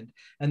happened,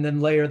 and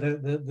then layer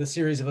the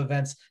series of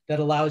events that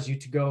allows you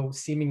to go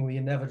seemingly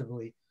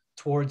inevitably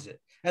towards it.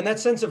 And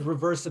that sense of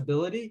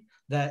reversibility,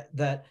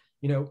 that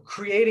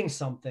creating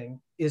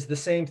something is the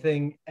same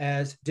thing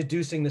as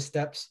deducing the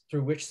steps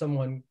through which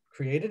someone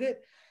created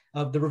it.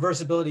 The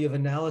reversibility of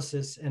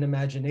analysis and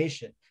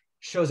imagination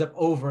shows up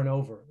over and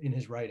over in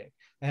his writing.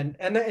 And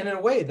in a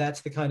way,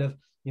 that's the kind of,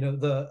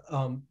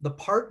 the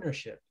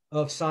partnership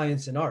of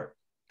science and art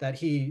that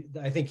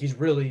I think he's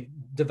really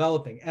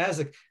developing as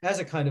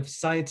a kind of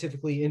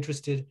scientifically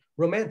interested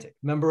romantic,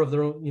 member of the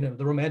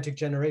romantic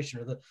generation,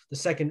 or the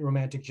second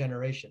romantic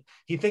generation.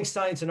 He thinks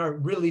science and art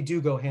really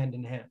do go hand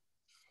in hand.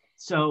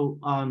 So,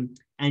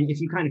 and if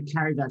you kind of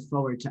carry that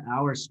forward to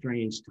our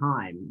strange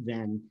time,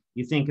 then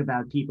you think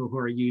about people who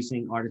are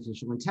using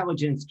artificial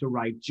intelligence to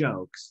write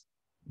jokes.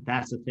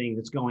 That's a thing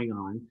that's going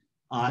on.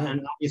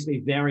 And obviously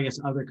various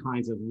other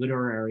kinds of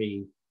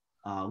literary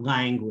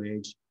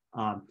language.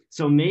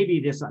 So maybe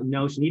this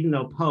notion, even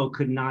though Poe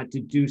could not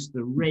deduce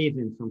the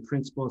Raven from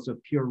principles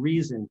of pure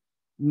reason,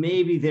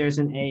 maybe there's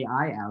an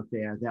AI out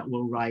there that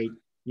will write,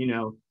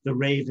 the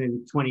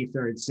Raven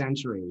 23rd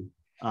century.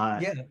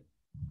 Yeah.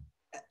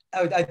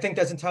 I think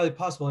that's entirely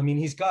possible.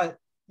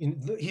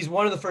 He's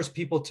one of the first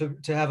people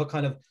to have a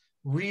kind of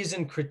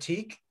reasoned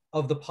critique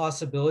of the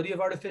possibility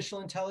of artificial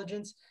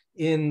intelligence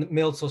in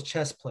Maelzel's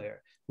Chess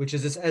Player, which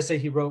is this essay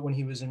he wrote when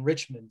he was in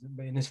Richmond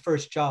in his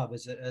first job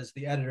as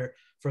the editor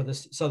for the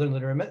Southern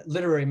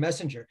Literary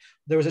Messenger.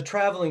 There was a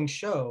traveling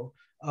show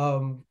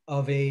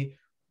of a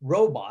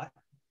robot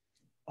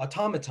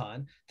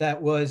automaton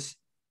that was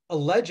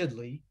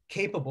allegedly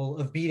capable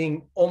of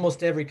beating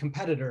almost every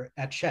competitor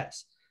at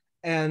chess.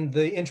 And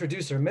the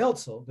introducer,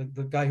 Maelzel,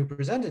 the guy who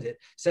presented it,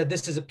 said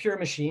this is a pure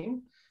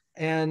machine,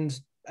 and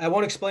I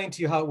won't explain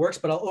to you how it works,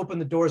 but I'll open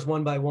the doors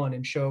one by one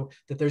and show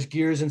that there's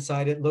gears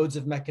inside it, loads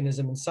of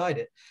mechanism inside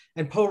it.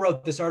 And Poe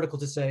wrote this article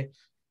to say,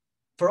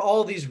 for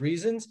all these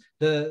reasons,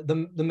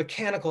 the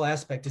mechanical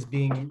aspect is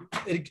being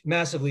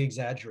massively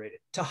exaggerated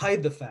to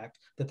hide the fact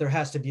that there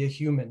has to be a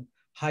human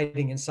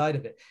hiding inside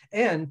of it.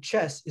 And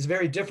chess is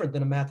very different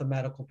than a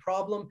mathematical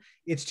problem.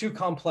 It's too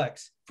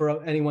complex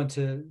for anyone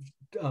to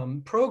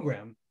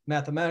program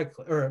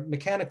mathematically or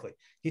mechanically.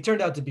 He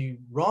turned out to be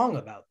wrong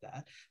about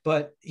that,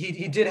 but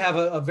he did have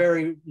a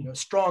very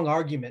strong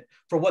argument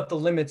for what the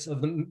limits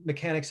of the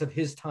mechanics of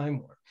his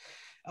time were.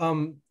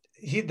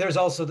 There's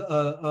also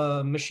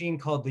a machine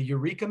called the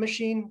Eureka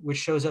machine, which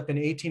shows up in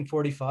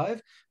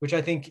 1845, which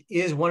I think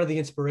is one of the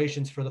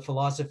inspirations for the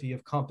philosophy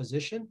of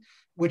composition,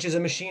 which is a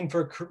machine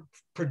for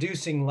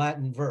producing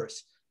Latin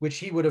verse, which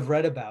he would have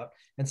read about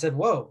and said,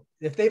 whoa,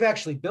 if they've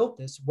actually built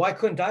this, why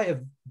couldn't I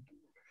have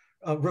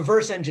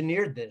reverse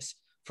engineered this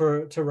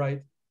to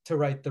write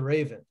the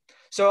Raven?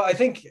 So I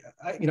think,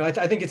 I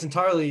think it's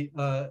entirely,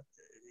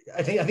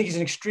 I think he's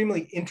an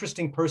extremely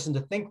interesting person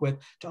to think with,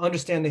 to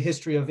understand the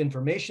history of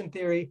information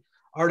theory,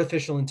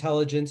 artificial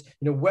intelligence,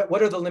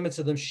 what are the limits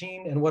of the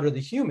machine and what are the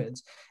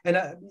humans? And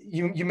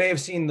you may have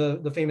seen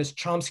the famous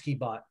Chomsky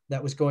bot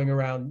that was going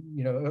around,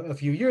 a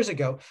few years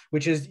ago,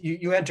 which is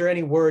you enter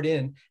any word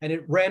in and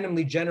it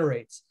randomly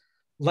generates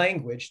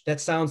language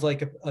that sounds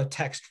like a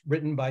text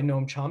written by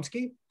Noam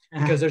Chomsky,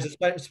 because there's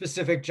a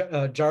specific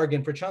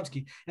jargon for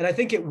Chomsky. And I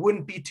think it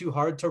wouldn't be too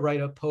hard to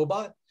write a Poe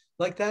bot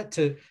like that,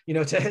 to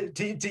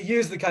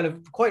use the kind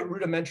of quite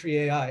rudimentary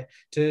AI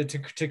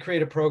to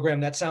create a program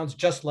that sounds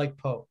just like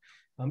Poe,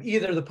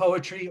 either the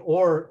poetry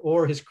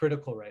or his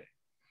critical writing.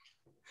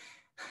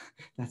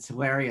 That's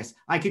hilarious.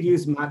 I could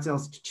use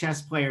Matzel's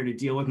chess player to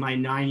deal with my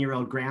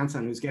 9-year-old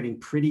grandson who's getting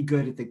pretty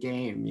good at the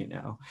game,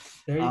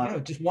 There you go,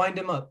 just wind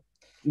him up.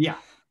 Yeah.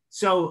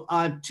 So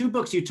 2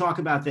 books you talk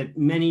about that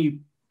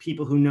many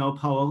people who know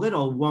Poe a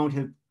little won't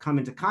have come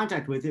into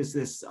contact with is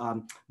this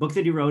book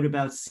that he wrote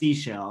about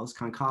seashells,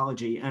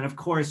 conchology, and of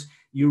course,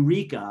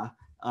 Eureka,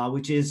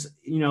 which is,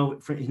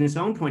 in his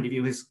own point of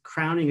view, his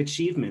crowning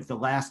achievement, the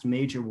last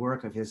major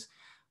work of his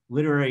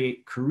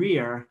literary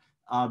career,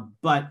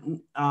 but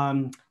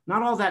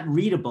not all that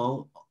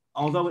readable,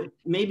 although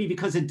maybe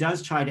because it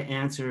does try to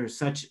answer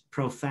such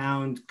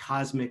profound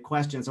cosmic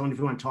questions. I wonder if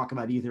you want to talk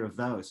about either of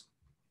those.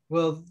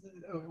 Well,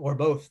 or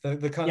both.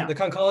 The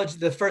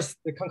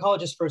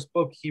conchologist's first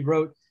book he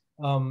wrote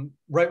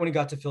right when he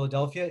got to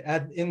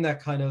Philadelphia, in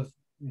that kind of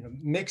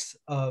mix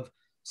of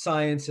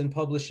science and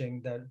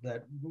publishing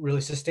that really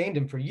sustained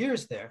him for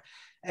years there.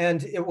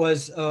 And it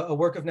was a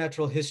work of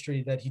natural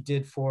history that he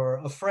did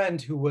for a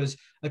friend who was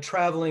a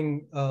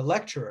traveling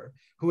lecturer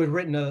who had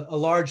written a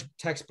large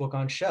textbook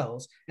on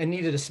shells and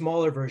needed a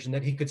smaller version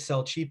that he could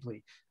sell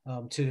cheaply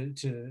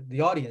to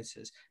the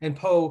audiences. And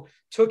Poe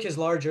took his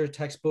larger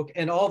textbook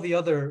and all the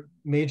other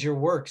major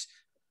works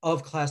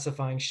of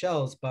classifying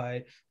shells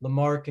by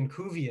Lamarck and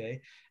Cuvier,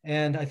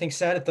 and I think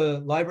sat at the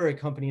library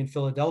company in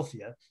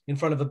Philadelphia in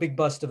front of a big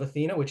bust of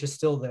Athena, which is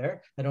still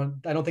there. I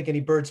don't think any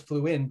birds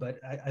flew in, but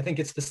I think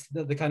it's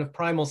the kind of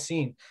primal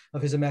scene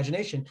of his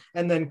imagination,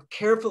 and then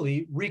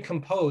carefully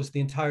recomposed the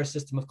entire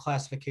system of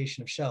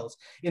classification of shells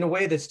in a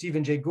way that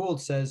Stephen Jay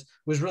Gould says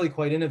was really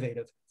quite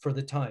innovative for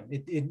the time.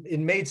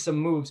 It made some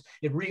moves.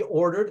 It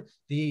reordered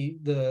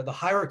the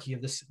hierarchy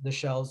of the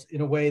shells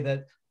in a way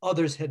that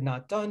others had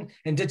not done,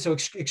 and did so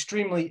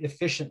extremely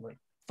efficiently,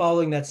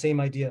 following that same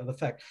idea of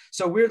effect.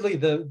 So weirdly,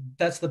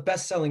 that's the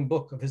best-selling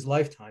book of his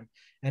lifetime,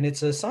 and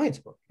it's a science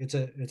book. It's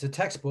a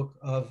textbook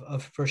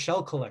for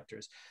shell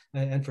collectors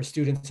and for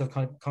students of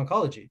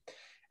conchology.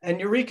 And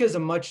Eureka is a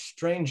much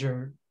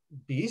stranger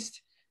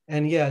beast.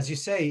 And yeah, as you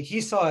say,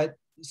 he saw it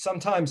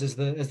sometimes as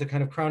the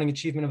kind of crowning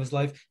achievement of his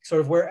life,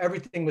 sort of where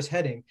everything was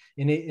heading.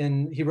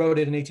 He wrote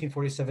it in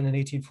 1847 and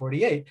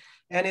 1848,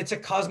 and it's a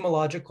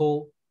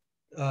cosmological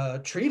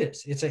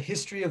treatise. It's a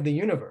history of the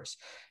universe,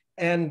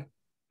 and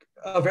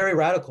a very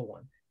radical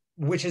one,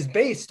 which is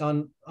based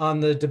on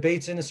the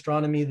debates in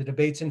astronomy, the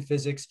debates in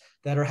physics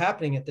that are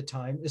happening at the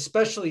time,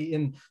 especially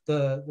in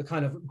the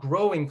kind of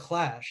growing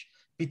clash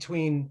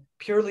between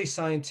purely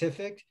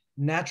scientific,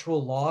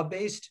 natural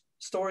law-based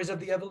stories of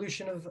the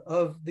evolution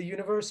of the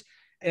universe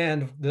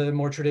and the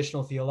more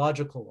traditional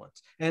theological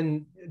ones.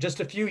 And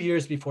just a few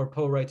years before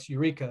Poe writes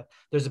Eureka,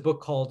 there's a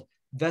book called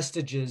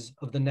Vestiges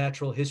of the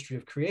Natural History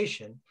of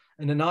Creation,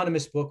 an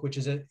anonymous book, which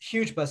is a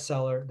huge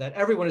bestseller that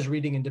everyone is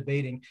reading and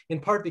debating, in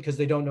part because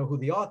they don't know who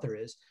the author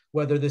is,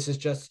 whether this is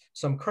just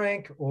some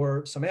crank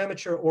or some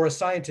amateur or a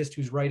scientist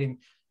who's writing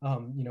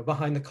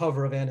behind the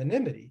cover of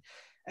anonymity.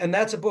 And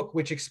that's a book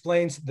which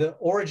explains the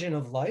origin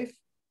of life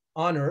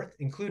on Earth,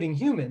 including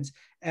humans,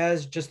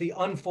 as just the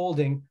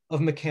unfolding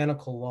of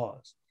mechanical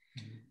laws.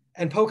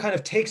 And Poe kind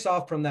of takes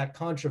off from that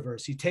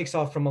controversy, takes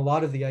off from a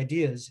lot of the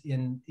ideas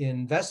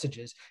in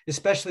Vestiges,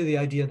 especially the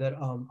idea that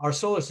our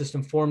solar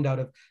system formed out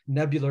of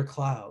nebular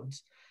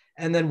clouds,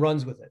 and then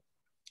runs with it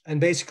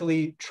and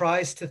basically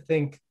tries to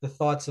think the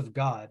thoughts of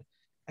God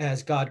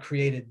as God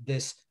created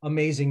this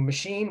amazing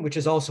machine, which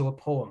is also a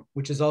poem,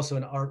 which is also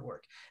an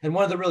artwork. And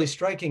one of the really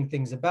striking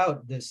things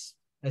about this,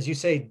 as you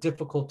say,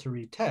 difficult to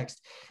read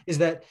text, is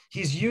that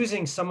he's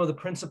using some of the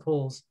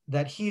principles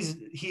that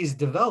he's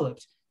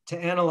developed to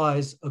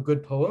analyze a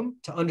good poem,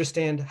 to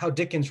understand how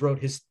Dickens wrote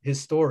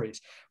his stories,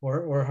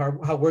 or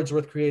how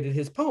Wordsworth created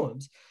his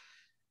poems.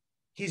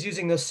 He's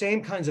using those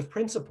same kinds of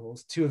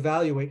principles to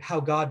evaluate how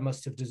God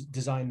must have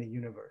designed the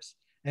universe.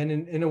 And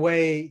in a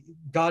way,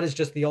 God is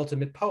just the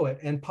ultimate poet,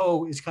 and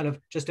Poe is kind of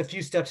just a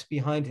few steps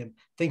behind him,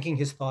 thinking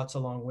his thoughts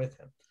along with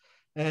him.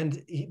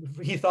 And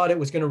he thought it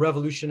was going to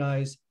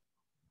revolutionize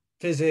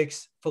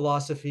physics,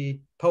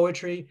 philosophy,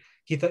 poetry.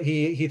 He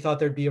thought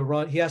there'd be a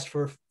run. He asked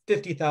for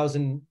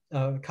 50,000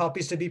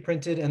 copies to be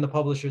printed, and the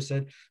publisher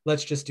said,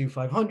 let's just do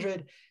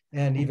 500.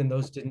 And even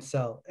those didn't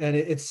sell. And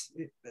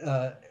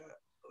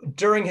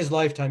during his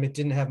lifetime, it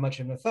didn't have much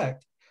of an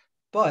effect,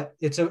 but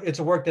it's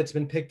a work that's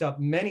been picked up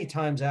many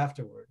times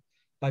afterward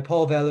by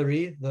Paul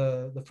Valéry,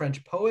 the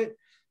French poet,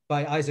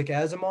 by Isaac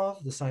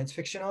Asimov, the science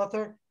fiction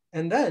author,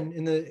 and then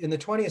in the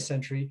 20th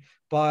century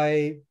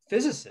by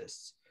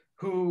physicists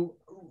who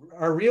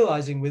are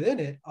realizing within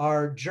it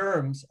are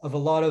germs of a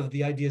lot of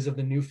the ideas of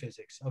the new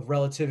physics, of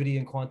relativity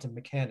and quantum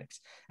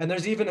mechanics. And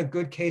there's even a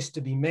good case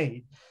to be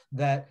made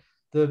that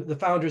the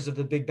founders of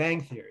the Big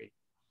Bang Theory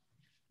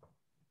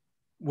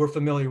were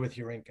familiar with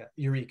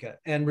Eureka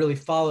and really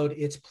followed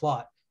its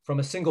plot from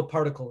a single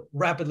particle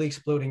rapidly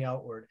exploding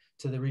outward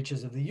to the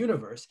reaches of the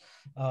universe.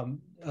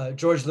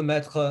 George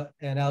Lemaitre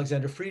and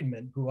Alexander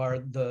Friedman, who are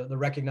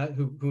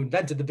who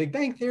invented the Big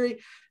Bang Theory,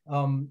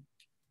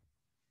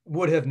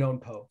 would have known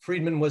Poe.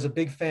 Friedman was a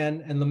big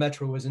fan, and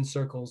Lemaitre was in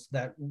circles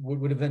that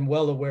would have been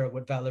well aware of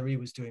what Valéry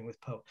was doing with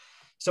Poe.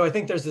 So I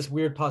think there's this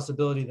weird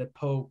possibility that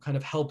Poe kind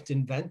of helped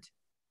invent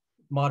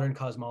modern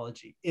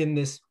cosmology in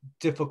this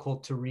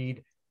difficult to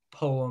read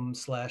poem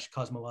 /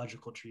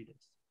 cosmological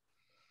treatise.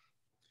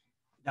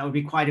 That would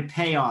be quite a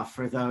payoff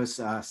for those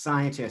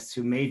scientists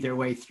who made their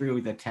way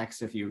through the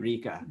text of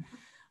Eureka,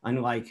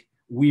 unlike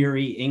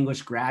weary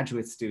English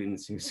graduate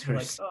students who sort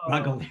of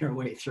struggle their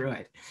way through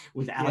it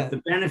without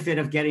the benefit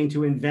of getting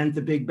to invent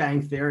the Big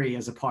Bang Theory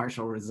as a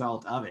partial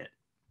result of it.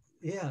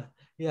 Yeah.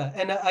 Yeah,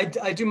 and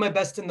I do my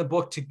best in the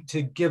book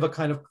to give a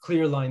kind of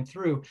clear line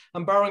through.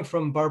 I'm borrowing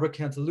from Barbara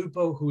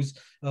Cantalupo, who's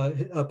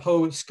a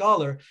Poe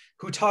scholar,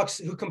 who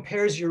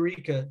compares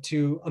Eureka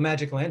to a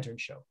magic lantern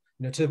show,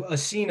 to a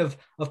scene of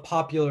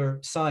popular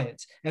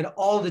science, and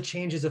all the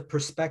changes of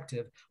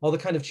perspective, all the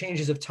kind of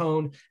changes of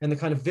tone, and the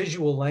kind of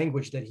visual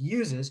language that he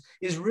uses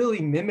is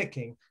really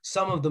mimicking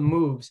some of the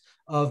moves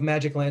of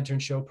magic lantern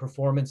show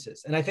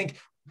performances. And I think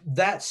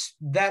that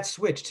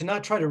switch, to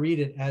not try to read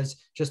it as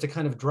just a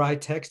kind of dry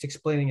text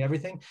explaining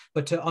everything,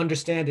 but to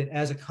understand it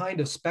as a kind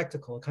of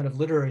spectacle, a kind of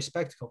literary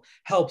spectacle,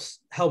 helps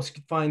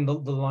find the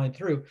line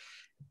through.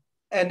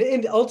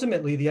 And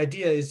ultimately, the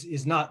idea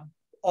is not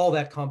all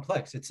that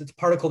complex. It's a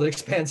particle that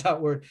expands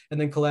outward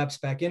and then collapses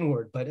back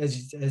inward. But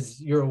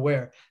as you're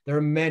aware, there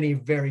are many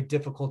very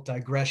difficult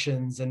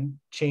digressions and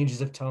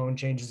changes of tone,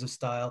 changes of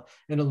style,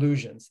 and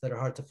illusions that are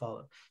hard to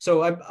follow.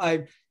 So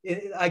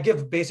I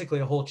give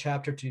basically a whole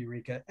chapter to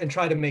Eureka and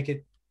try to make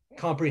it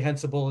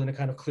comprehensible in a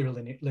kind of clear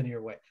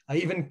linear way. I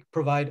even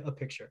provide a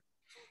picture.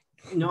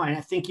 No, and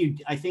I think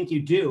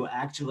you do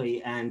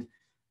actually, and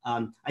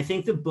I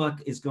think the book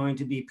is going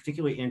to be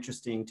particularly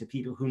interesting to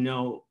people who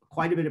know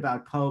quite a bit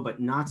about Poe,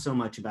 but not so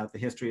much about the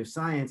history of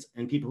science,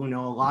 and people who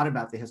know a lot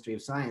about the history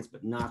of science,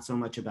 but not so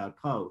much about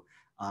Poe.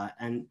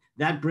 And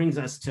that brings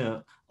us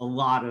to a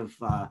lot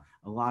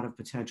of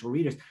potential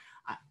readers.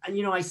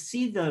 I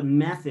see the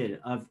method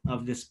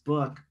of this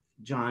book,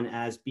 John,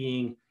 as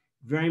being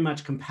very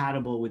much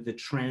compatible with the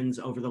trends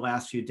over the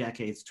last few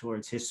decades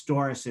towards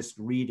historicist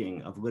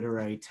reading of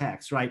literary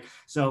texts, right?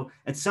 So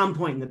at some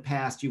point in the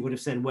past, you would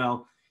have said,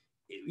 well,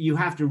 you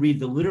have to read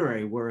the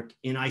literary work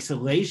in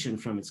isolation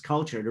from its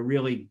culture to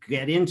really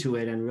get into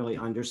it and really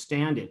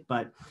understand it.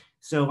 But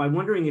so I'm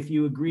wondering if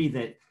you agree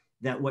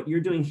that what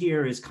you're doing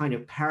here is kind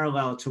of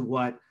parallel to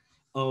what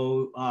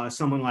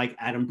someone like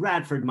Adam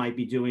Bradford might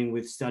be doing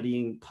with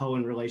studying Poe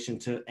in relation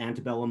to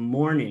antebellum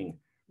mourning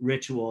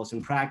rituals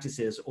and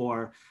practices,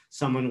 or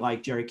someone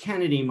like Jerry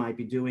Kennedy might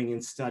be doing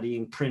in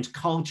studying print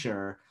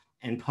culture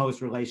and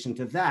Poe's relation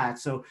to that.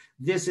 So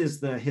this is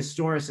the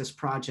historicist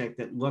project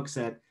that looks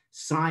at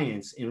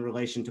science in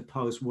relation to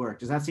Poe's work.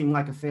 Does that seem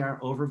like a fair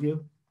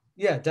overview?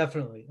 Yeah,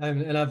 definitely.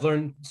 And I've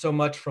learned so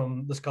much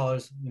from the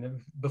scholars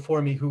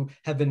before me who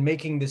have been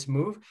making this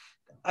move.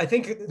 I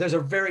think there's a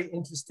very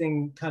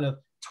interesting kind of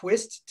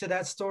twist to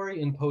that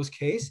story in Poe's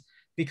case,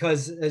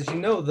 because as you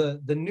know,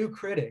 the new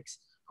critics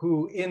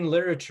who in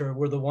literature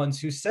were the ones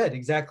who said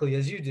exactly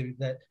as you do,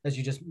 that as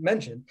you just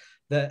mentioned,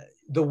 that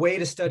the way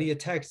to study a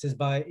text is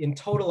in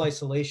total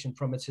isolation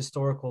from its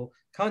historical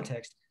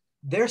context.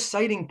 They're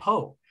citing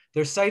Poe.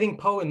 They're citing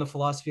Poe in the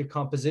philosophy of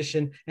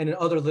composition and in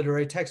other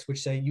literary texts,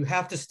 which say you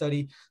have to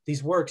study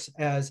these works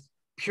as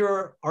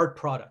pure art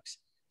products.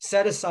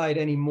 set aside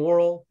any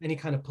moral, any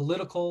kind of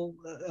political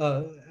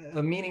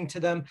meaning to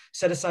them,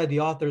 set aside the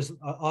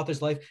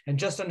author's life, and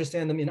just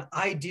understand them in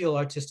ideal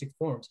artistic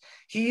forms.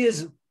 He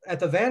is at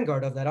the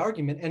vanguard of that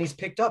argument, and he's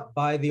picked up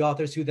by the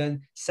authors who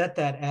then set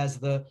that as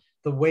the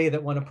way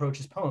that one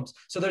approaches poems.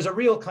 So there's a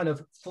real kind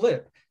of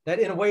flip that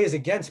in a way is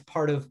against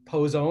part of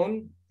Poe's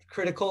own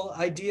critical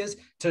ideas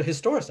to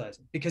historicize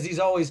him, because he's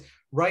always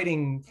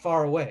writing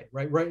far away,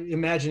 right?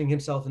 Imagining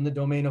himself in the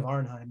domain of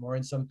Arnheim or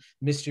in some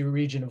mystery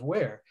region of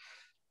where.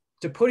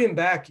 To put him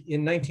back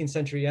in 19th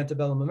century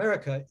antebellum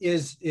America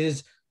is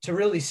to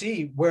really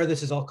see where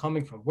this is all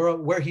coming from,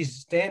 where he's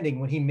standing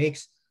when he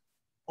makes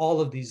all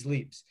of these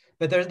leaps.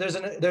 But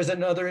there's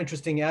another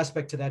interesting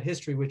aspect to that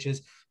history, which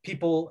is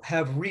people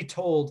have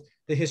retold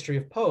the history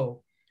of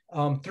Poe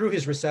through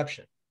his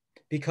reception,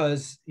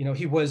 because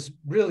he was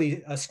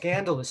really a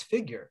scandalous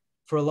figure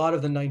for a lot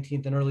of the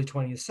 19th and early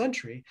 20th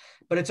century.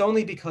 But it's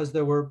only because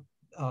there were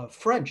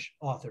French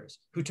authors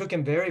who took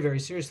him very, very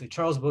seriously,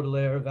 Charles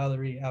Baudelaire,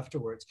 Valéry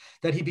afterwards,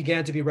 that he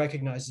began to be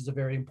recognized as a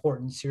very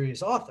important,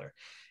 serious author.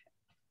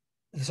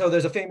 So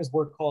there's a famous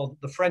work called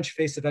The French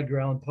Face of Edgar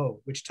Allan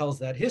Poe, which tells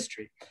that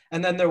history.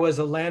 And then there was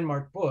a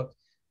landmark book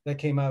that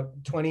came out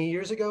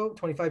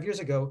 25 years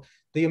ago,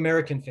 The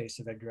American Face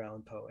of Edgar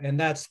Allan Poe. And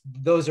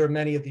those are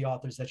many of the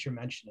authors that you're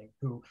mentioning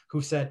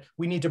who said,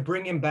 we need to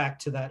bring him back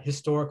to that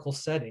historical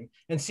setting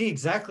and see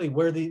exactly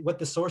what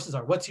the sources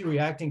are. What's he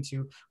reacting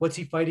to? What's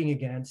he fighting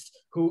against?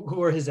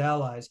 Who are his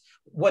allies?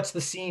 What's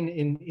the scene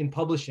in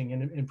publishing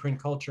and in print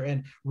culture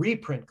and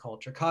reprint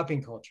culture,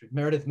 copying culture?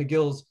 Meredith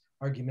McGill's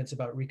arguments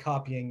about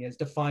recopying is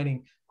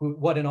defining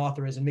what an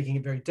author is and making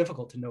it very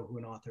difficult to know who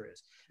an author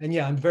is. And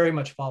yeah, I'm very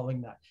much following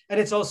that. And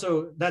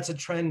that's a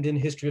trend in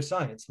history of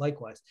science,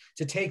 likewise,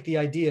 to take the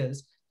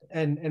ideas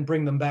and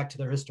bring them back to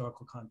their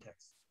historical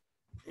context.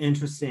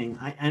 Interesting.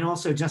 And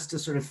also just to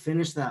sort of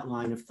finish that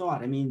line of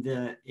thought, I mean,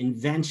 the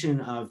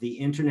invention of the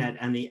internet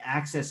and the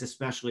access,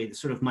 especially the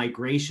sort of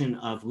migration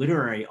of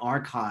literary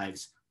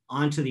archives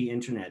onto the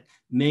internet,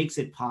 makes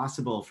it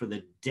possible for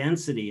the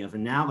density of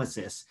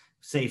analysis,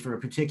 say for a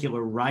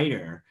particular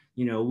writer,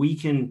 we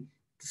can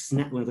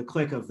snap with a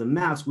click of the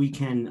mouse, we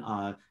can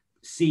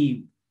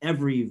see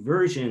every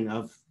version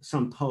of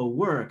some Poe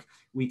work.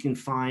 We can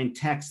find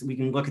text, we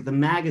can look at the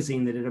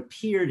magazine that it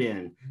appeared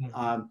in.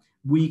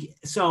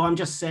 So I'm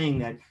just saying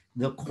that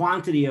the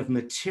quantity of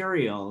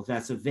material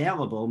that's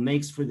available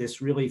makes for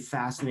this really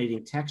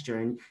fascinating texture.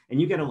 And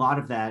you get a lot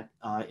of that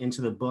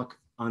into the book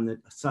on the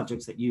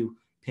subjects that you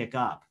pick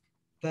up.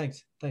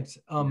 Thanks.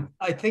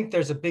 I think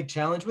there's a big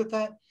challenge with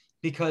that,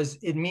 because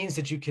it means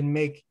that you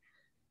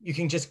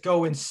can just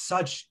go in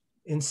such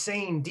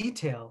insane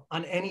detail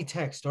on any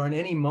text or in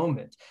any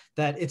moment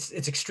that it's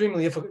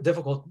extremely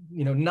difficult,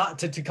 not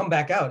to come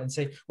back out and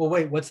say, well,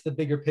 wait, what's the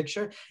bigger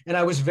picture? And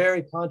I was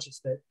very conscious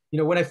that,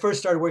 when I first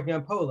started working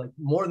on Poe, like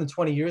more than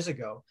 20 years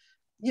ago,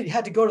 you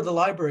had to go to the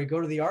library, go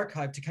to the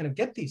archive to kind of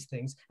get these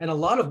things. And a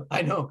lot of,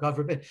 I know, God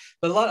forbid,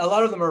 but a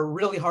lot of them are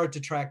really hard to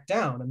track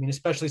down. I mean,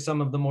 especially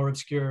some of the more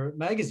obscure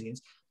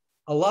magazines.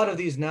 A lot of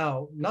these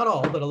now, not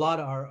all, but a lot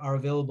are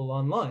available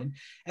online.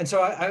 And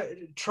so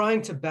I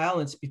trying to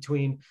balance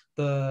between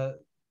the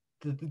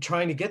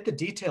trying to get the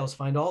details,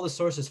 find all the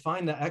sources,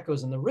 find the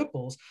echoes and the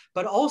ripples,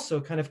 but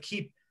also kind of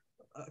keep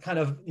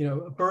a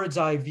bird's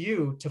eye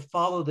view to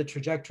follow the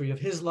trajectory of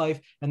his life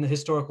and the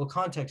historical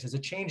context as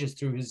it changes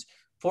through his,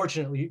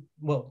 fortunately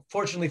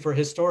for a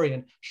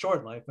historian,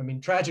 short life. I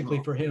mean,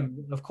 tragically for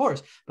him, of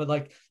course,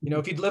 but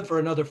if he'd lived for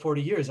another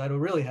 40 years, I'd have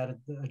really had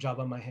a job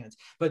on my hands.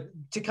 But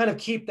to kind of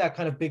keep that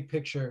kind of big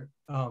picture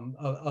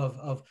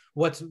of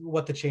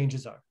what the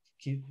changes are,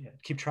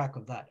 keep track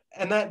of that.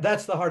 And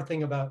that's the hard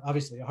thing about,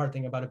 obviously, a hard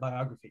thing about a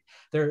biography.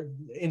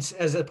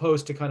 As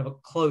opposed to kind of a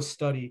close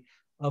study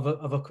of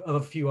a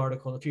few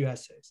articles, a few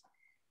essays.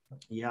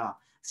 Yeah,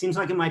 seems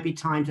like it might be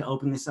time to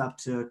open this up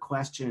to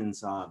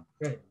questions.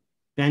 Great.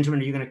 Benjamin,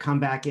 are you going to come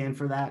back in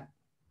for that?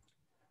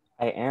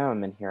 I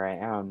am, and here I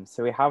am.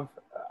 So we have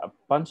a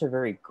bunch of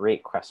very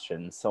great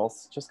questions. So I'll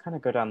just kind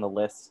of go down the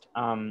list.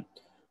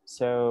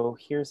 So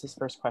here's this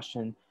first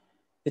question.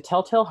 The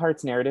Telltale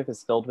Hearts narrative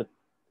is filled with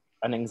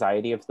an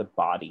anxiety of the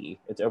body,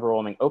 its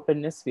overwhelming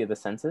openness via the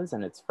senses,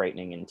 and its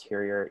frightening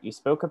interior. You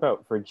spoke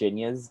about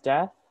Virginia's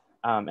death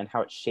and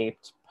how it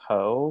shaped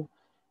Poe.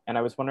 And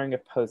I was wondering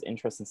if Poe's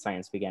interest in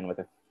science began with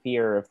a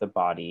fear of the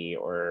body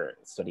or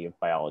study of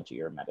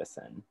biology or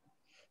medicine.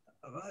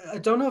 I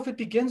don't know if it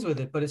begins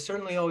with it, but it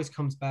certainly always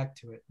comes back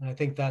to it. And I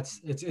think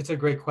it's a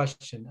great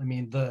question. I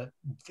mean,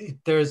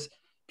 there's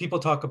people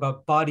talk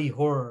about body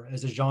horror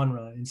as a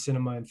genre in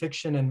cinema and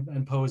fiction,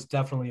 and Poe is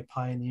definitely a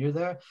pioneer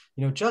there.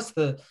 Just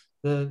the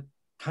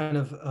kind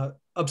of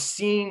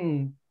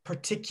obscene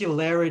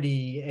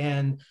particularity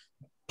and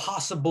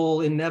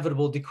possible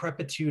inevitable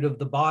decrepitude of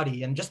the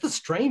body, and just the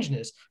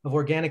strangeness of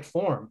organic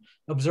form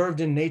observed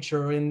in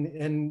nature and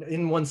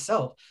in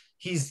oneself.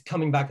 He's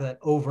coming back to that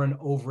over and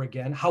over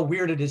again, how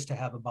weird it is to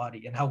have a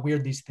body and how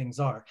weird these things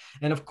are.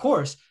 And of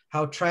course,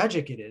 how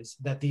tragic it is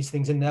that these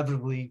things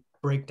inevitably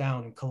break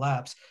down and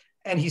collapse.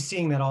 And he's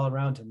seeing that all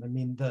around him. I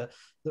mean,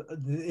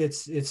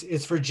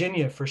 it's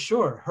Virginia for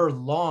sure, her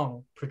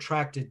long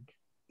protracted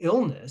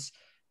illness,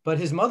 but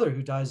his mother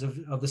who dies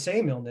of the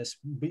same illness,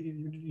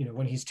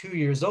 when he's 2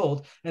 years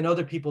old, and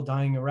other people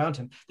dying around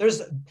him.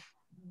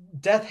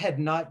 Death had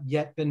not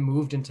yet been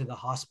moved into the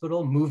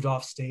hospital, moved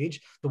off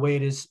stage the way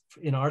it is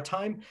in our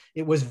time.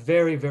 It was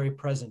very, very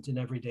present in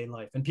everyday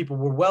life. And people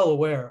were well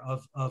aware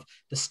of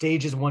the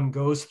stages one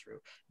goes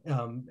through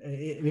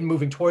in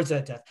moving towards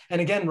that death.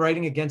 And again,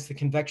 writing against the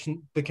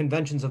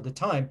conventions of the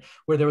time,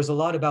 where there was a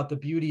lot about the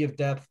beauty of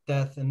death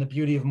and the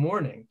beauty of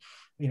mourning.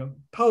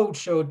 Poe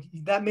showed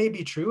that may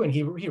be true, and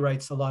he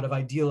writes a lot of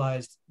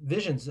idealized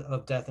visions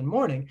of death and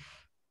mourning,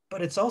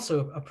 but it's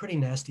also a pretty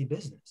nasty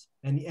business.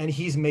 And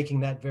he's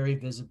making that very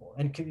visible,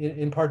 and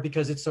in part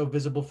because it's so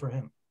visible for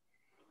him.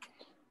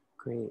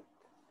 Great,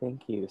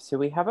 thank you. So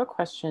we have a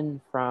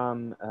question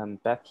from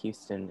Beth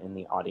Houston in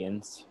the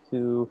audience,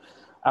 who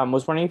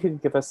was wondering if you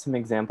could give us some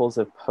examples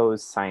of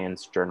Poe's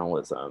science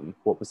journalism.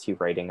 What was he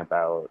writing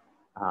about,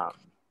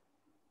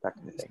 that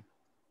kind of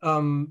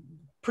thing?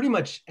 Pretty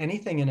much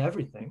anything and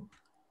everything.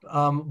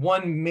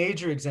 One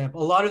major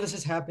example, a lot of this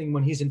is happening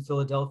when he's in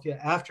Philadelphia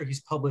after he's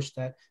published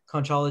that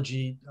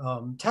conchology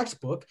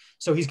textbook.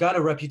 So he's got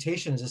a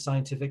reputation as a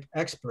scientific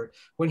expert.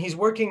 When he's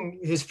working,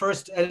 his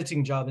first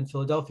editing job in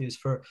Philadelphia is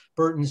for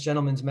Burton's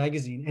Gentleman's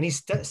Magazine. And he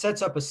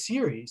sets up a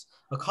series,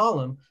 a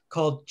column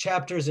called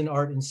Chapters in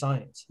Art and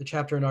Science, the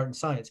chapter in Art and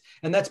Science.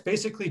 And that's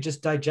basically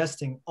just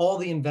digesting all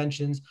the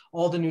inventions,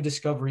 all the new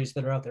discoveries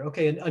that are out there.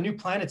 Okay, a new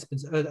planet's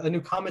been, a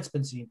new comet's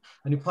been seen,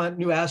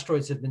 new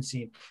asteroids have been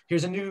seen.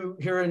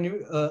 Here are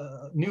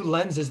new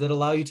lenses that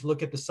allow you to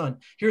look at the sun.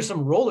 Here's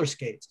some roller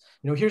skates.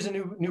 Here's a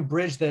new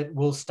bridge that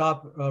will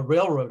stop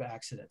railroad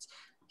accidents.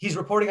 He's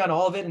reporting on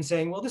all of it and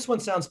saying, well, this one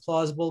sounds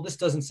plausible. This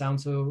doesn't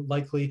sound so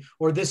likely,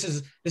 or this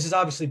is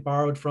obviously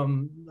borrowed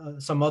from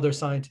some other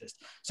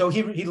scientist. So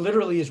he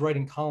literally is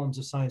writing columns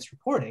of science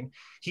reporting.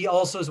 He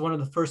also is one of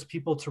the first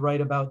people to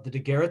write about the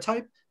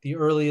daguerreotype, the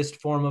earliest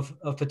form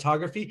of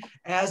photography,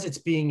 as it's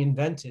being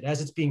invented, as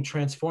it's being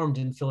transformed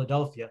in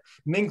Philadelphia,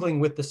 mingling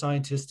with the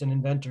scientists and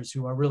inventors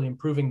who are really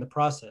improving the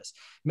process,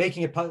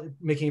 making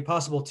it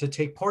possible to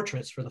take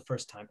portraits for the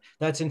first time.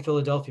 That's in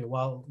Philadelphia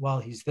while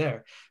he's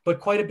there. But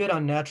quite a bit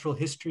on natural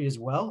history as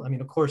well. I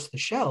mean, of course, the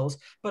shells,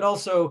 but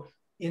also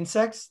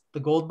insects, the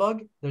gold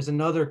bug. There's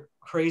another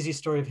crazy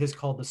story of his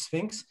called The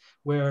Sphinx,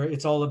 where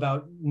it's all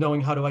about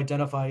knowing how to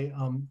identify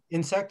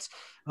insects.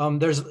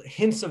 There's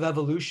hints of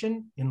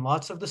evolution in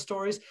lots of the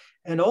stories,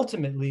 and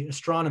ultimately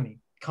astronomy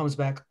comes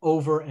back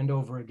over and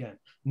over again.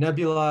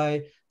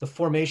 Nebulae, the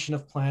formation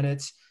of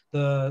planets,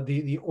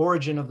 the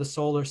origin of the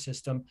solar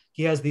system.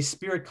 He has these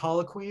spirit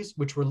colloquies,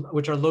 which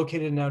are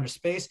located in outer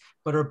space,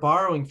 but are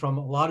borrowing from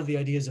a lot of the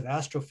ideas of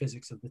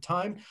astrophysics of the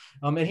time.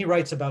 And he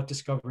writes about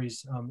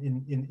discoveries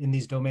in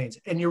these domains.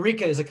 And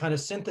Eureka is a kind of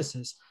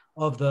synthesis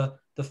of the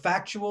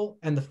factual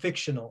and the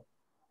fictional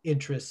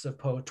interests of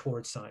Poe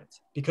towards science,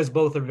 because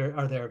both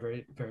are there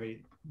very,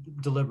 very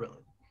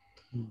deliberately.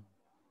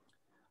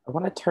 I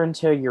want to turn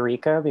to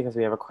Eureka because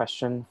we have a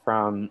question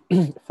from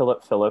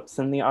Philip Phillips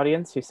in the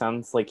audience, who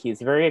sounds like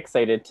he's very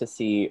excited to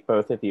see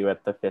both of you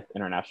at the 5th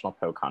International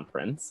Poe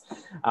Conference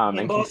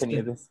and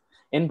continue this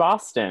in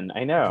Boston.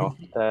 I know,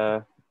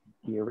 the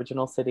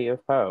original city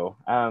of Poe.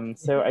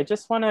 So I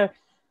just want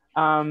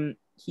to,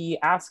 he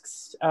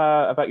asks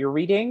about your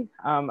reading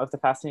of the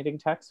fascinating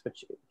text,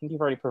 which I think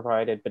you've already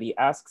provided, but he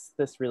asks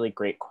this really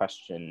great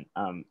question,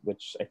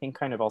 which I think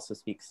kind of also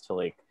speaks to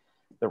like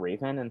the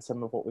Raven and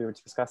some of what we were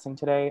discussing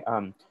today.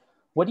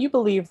 What do you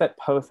believe that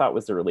Poe thought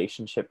was the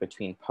relationship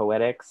between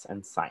poetics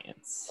and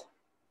science?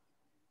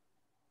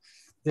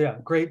 Yeah,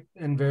 great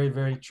and very,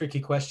 very tricky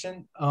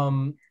question.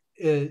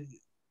 He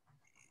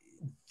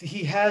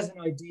has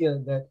an idea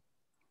that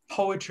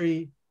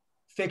poetry,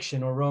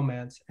 fiction or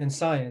romance, and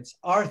science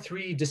are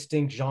 3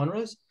 distinct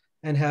genres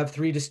and have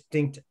 3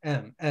 distinct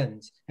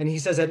ends. And he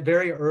says that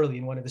very early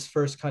in one of his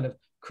first kind of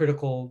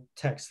critical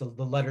texts, the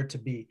letter to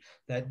be,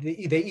 that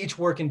they each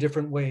work in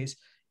different ways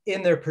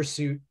in their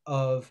pursuit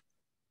of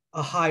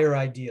a higher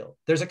ideal.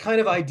 There's a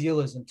kind of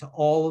idealism to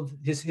all of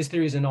his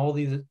theories in all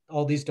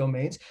these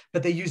domains,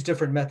 but they use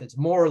different methods,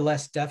 more or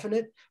less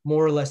definite,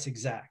 more or less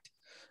exact.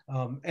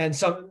 And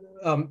some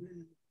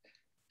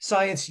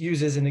science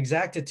uses an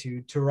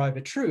exactitude to arrive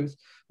at truth,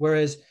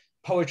 whereas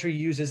poetry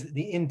uses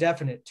the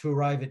indefinite to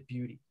arrive at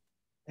beauty.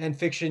 And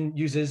fiction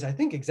uses, I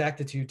think,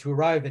 exactitude to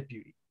arrive at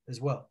beauty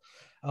as well.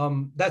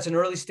 That's an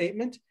early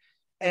statement.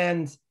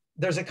 And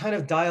there's a kind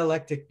of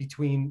dialectic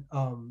between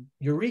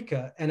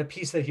Eureka and a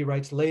piece that he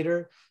writes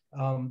later,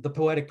 The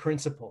Poetic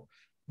Principle.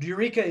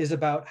 Eureka is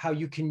about how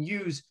you can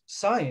use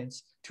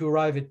science to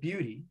arrive at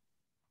beauty.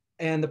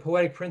 And the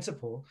Poetic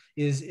Principle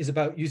is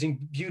about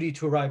using beauty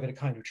to arrive at a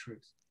kind of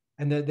truth.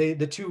 And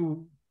the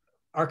two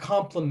are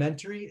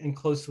complementary and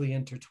closely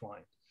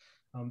intertwined.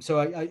 So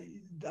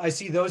I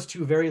see those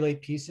 2 very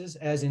late pieces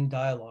as in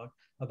dialogue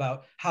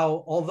about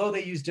how, although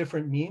they use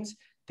different means,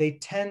 they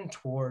tend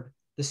toward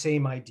the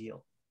same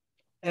ideal.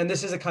 And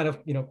this is a kind of,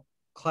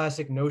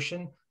 classic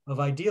notion of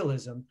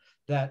idealism,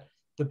 that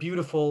the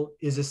beautiful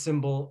is a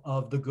symbol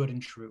of the good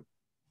and true.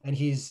 And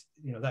he's,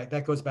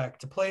 that goes back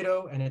to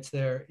Plato, and it's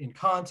there in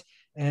Kant,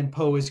 and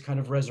Poe is kind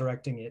of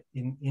resurrecting it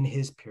in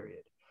his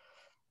period.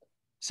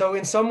 So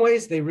in some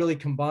ways they really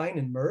combine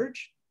and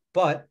merge,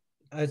 but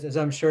as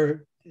I'm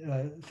sure,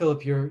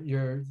 Philip,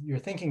 you're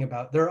thinking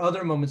about, there are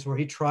other moments where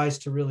he tries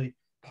to really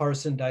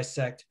parse and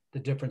dissect the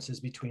differences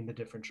between the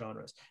different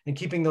genres, and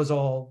keeping those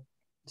all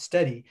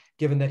steady,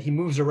 given that he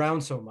moves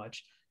around so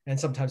much and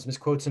sometimes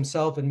misquotes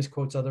himself and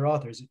misquotes other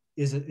authors,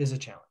 is a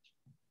challenge.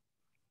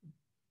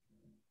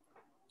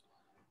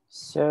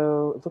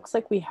 So it looks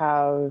like we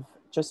have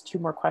just 2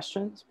 more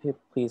questions.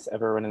 Please,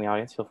 everyone in the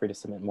audience, feel free to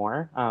submit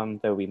more,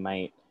 though we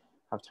might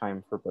have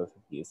time for both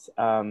of these.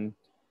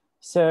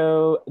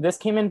 So this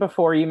came in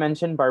before you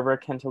mentioned Barbara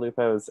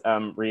Cantalupo's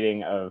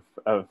reading of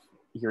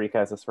Eureka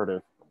as a sort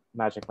of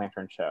magic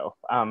lantern show.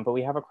 But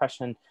we have a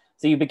question.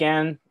 So you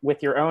began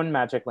with your own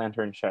magic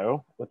lantern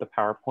show with the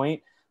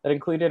PowerPoint that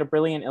included a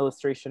brilliant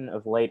illustration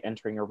of light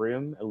entering a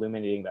room,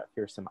 illuminating that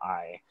fearsome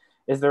eye.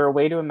 Is there a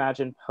way to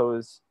imagine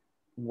Poe's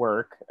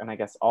work, and I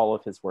guess all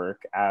of his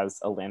work, as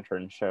a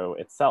lantern show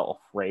itself,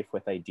 rife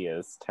with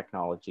ideas,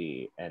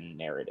 technology, and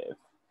narrative?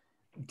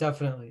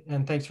 Definitely,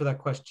 and thanks for that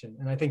question.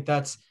 And I think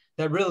that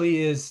really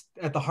is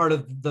at the heart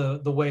of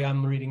the way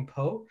I'm reading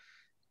Poe,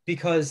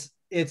 because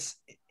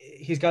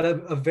he's got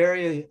a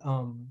very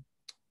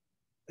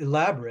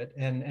elaborate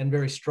and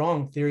very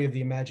strong theory of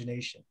the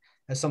imagination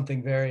as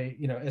something very,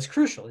 as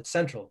crucial. It's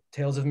central.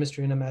 Tales of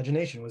Mystery and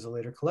Imagination was a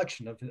later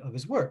collection of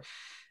his work.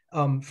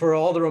 For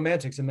all the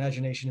romantics,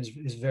 imagination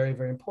is very,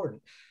 very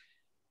important.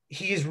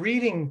 He is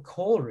reading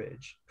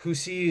Coleridge, who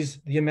sees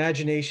the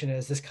imagination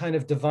as this kind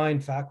of divine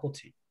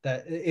faculty,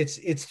 that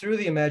it's through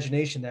the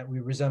imagination that we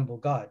resemble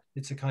God.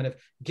 It's a kind of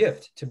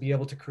gift to be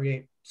able to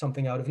create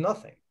something out of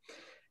nothing.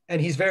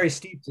 And he's very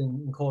steeped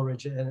in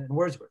Coleridge and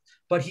Wordsworth.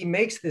 But he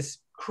makes this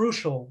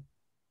crucial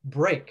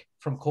break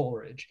from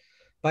Coleridge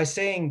by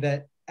saying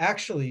that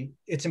actually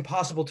it's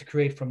impossible to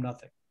create from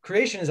nothing.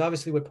 Creation is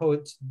obviously what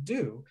poets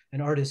do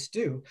and artists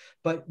do,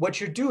 but what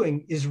you're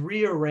doing is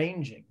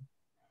rearranging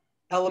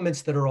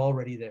elements that are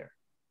already there.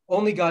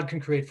 Only God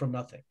can create from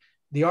nothing.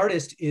 The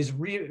artist is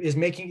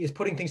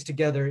putting things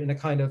together in a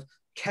kind of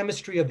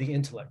chemistry of the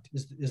intellect,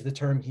 is the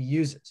term he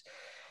uses.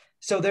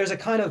 So there's a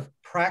kind of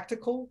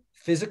practical,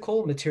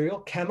 physical, material,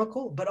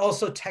 chemical, but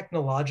also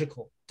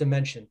technological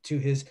dimension to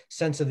his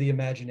sense of the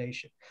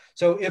imagination.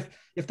 So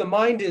if the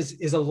mind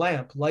is a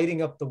lamp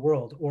lighting up the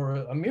world, or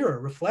a mirror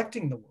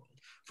reflecting the world,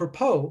 for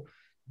Poe,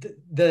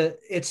 the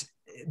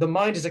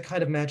mind is a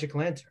kind of magic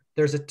lantern.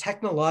 There's a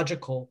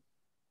technological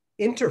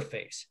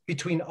interface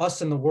between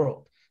us and the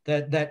world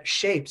that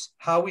shapes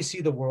how we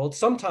see the world,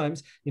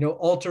 sometimes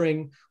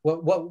altering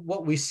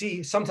what we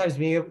see, sometimes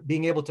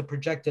being able to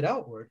project it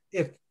outward,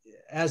 if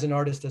as an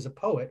artist, as a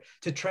poet,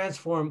 to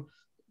transform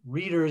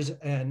readers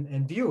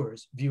and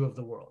viewers' view of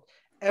the world.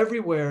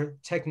 Everywhere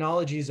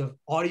technologies of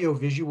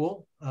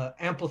audio-visual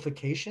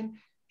amplification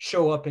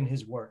show up in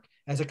his work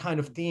as a kind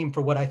of theme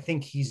for what I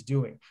think he's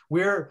doing.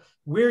 Where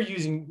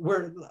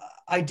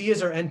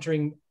ideas are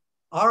entering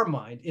our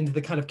mind into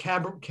the kind of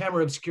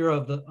camera obscura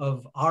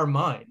of our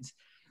minds,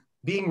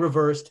 being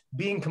reversed,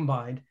 being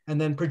combined,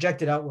 and then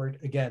projected outward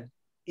again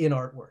in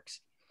artworks.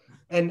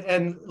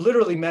 And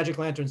literally, magic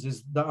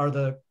lanterns are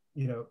the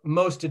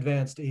most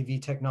advanced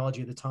AV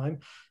technology of the time.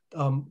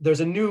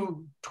 There's a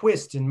new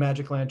twist in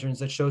magic lanterns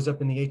that shows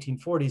up in the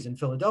 1840s in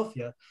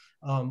Philadelphia,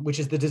 which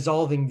is the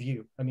dissolving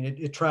view. I mean,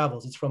 it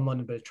travels. It's from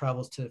London, but it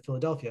travels to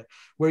Philadelphia,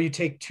 where you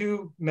take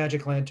 2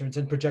 magic lanterns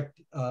and project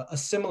a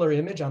similar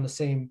image on the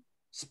same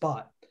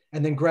spot,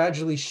 and then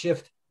gradually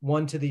shift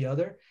one to the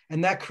other.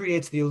 And that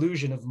creates the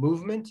illusion of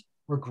movement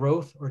or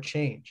growth or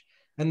change.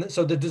 And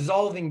so the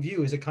dissolving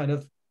view is a kind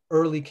of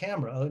early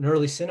camera, an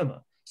early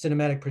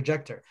cinematic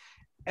projector.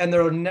 And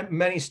there are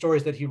many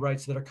stories that he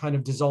writes that are kind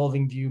of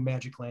dissolving view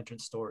magic lantern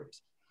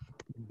stories.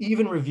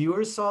 Even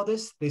reviewers saw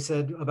this. They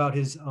said about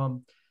his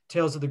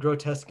Tales of the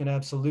Grotesque and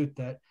Absolute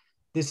that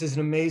this is an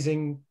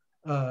amazing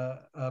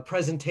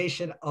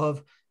presentation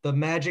of the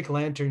magic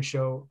lantern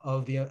show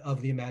of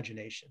the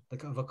imagination,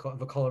 of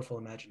a colorful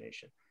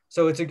imagination.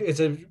 So it's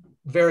a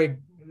very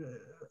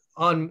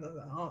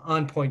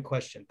on point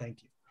question.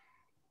 Thank you.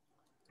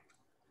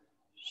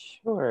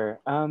 Sure.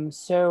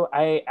 So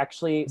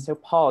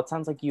Paul, it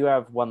sounds like you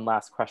have one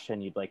last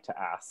question you'd like to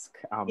ask.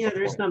 Yeah,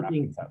 there's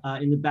something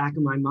in the back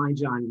of my mind,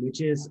 John,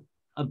 which is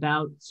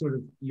about sort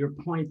of your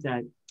point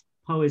that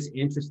Poe is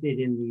interested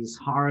in these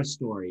horror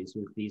stories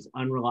with these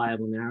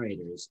unreliable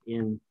narrators,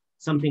 in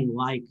something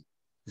like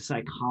the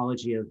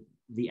psychology of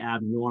the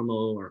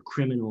abnormal or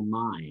criminal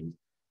mind.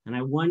 And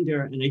I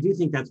wonder, and I do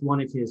think that's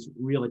one of his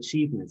real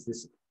achievements,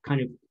 this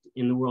kind of,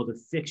 in the world of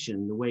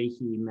fiction, the way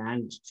he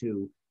managed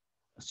to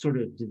sort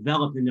of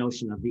develop the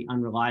notion of the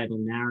unreliable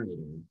narrator.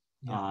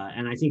 Yeah.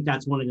 And I think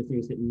that's one of the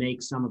things that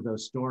makes some of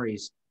those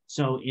stories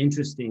so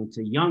interesting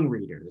to young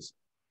readers,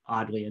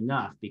 oddly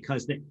enough,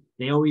 because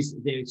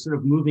they're sort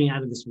of moving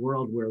out of this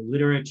world where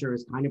literature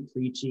is kind of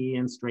preachy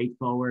and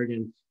straightforward,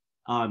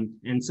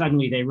 and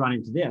suddenly they run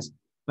into this.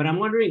 But I'm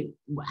wondering,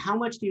 how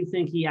much do you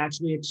think he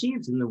actually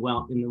achieves in the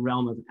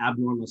realm of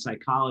abnormal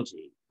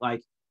psychology?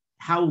 Like,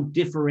 how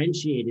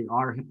differentiated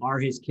are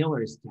his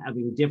killers,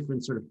 having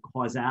different sort of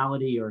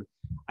causality? Or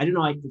I don't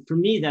know. For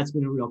me, that's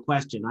been a real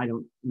question. I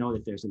don't know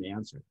that there's an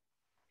answer.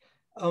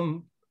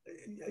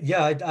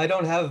 Yeah, I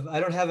don't have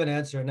an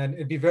answer, and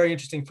it'd be very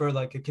interesting for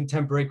like a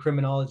contemporary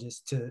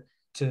criminologist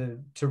to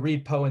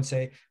read Poe and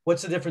say,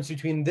 what's the difference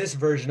between this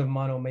version of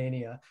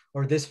monomania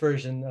or this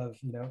version of,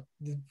 you know,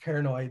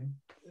 paranoid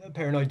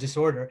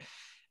disorder?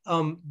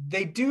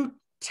 They do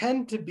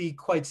tend to be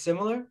quite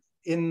similar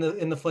in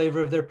the flavor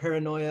of their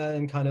paranoia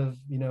and kind of,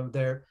 you know,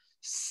 their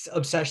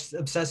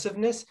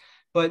obsessiveness,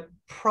 but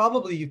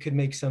probably you could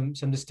make some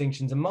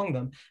distinctions among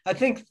them. I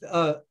think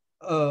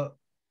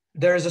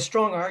there is a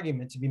strong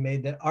argument to be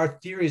made that our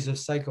theories of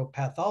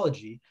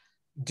psychopathology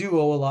do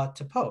owe a lot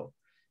to Poe,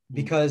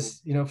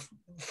 because, you know,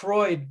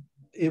 Freud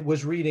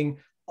was reading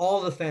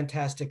all the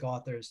fantastic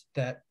authors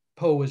that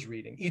Poe was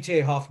reading.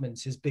 E.T.A.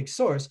 Hoffman's his big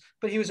source,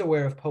 but he was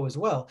aware of Poe as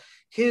well.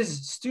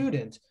 His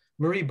student,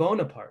 Marie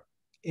Bonaparte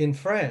in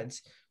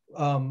France,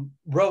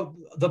 wrote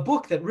the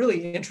book that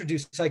really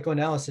introduced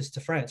psychoanalysis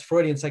to France,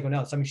 Freudian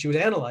psychoanalysis. I mean, she was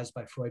analyzed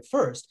by Freud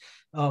first,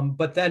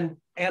 but then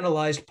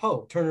analyzed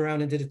Poe, turned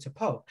around and did it to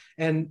Poe.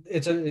 And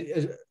it's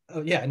in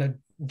a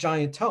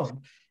giant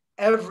tome.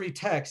 Every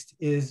text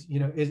is, you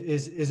know,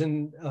 is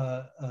in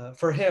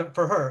for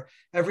her.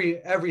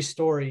 Every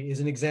story is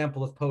an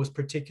example of Poe's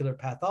particular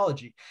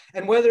pathology,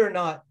 and whether or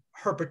not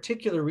her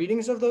particular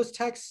readings of those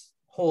texts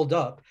hold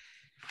up,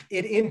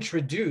 it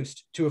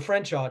introduced to a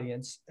French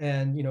audience,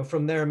 and, you know,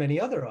 from there many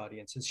other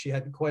audiences. She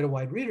had quite a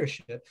wide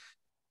readership,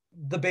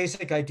 the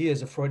basic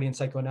ideas of Freudian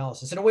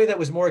psychoanalysis in a way that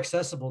was more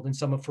accessible than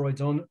some of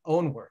Freud's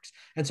own works.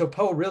 And so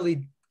Poe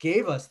really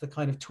gave us the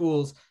kind of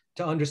tools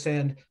to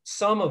understand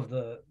some of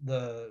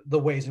the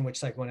ways in which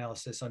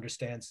psychoanalysis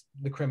understands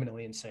the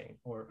criminally insane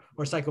or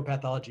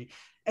psychopathology,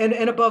 and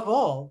above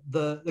all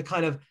the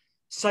kind of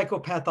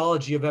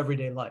psychopathology of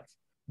everyday life,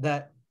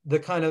 that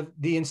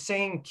the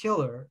insane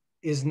killer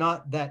is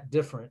not that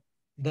different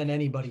than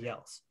anybody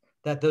else,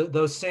 that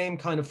those same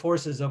kind of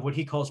forces of what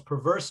he calls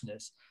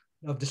perverseness,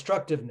 of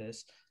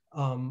destructiveness,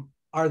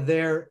 are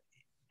there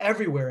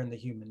everywhere in the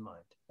human mind.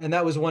 And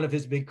that was one of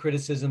his big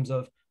criticisms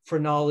of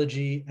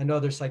phrenology and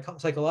other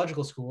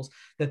psychological schools,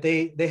 that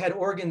they had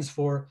organs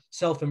for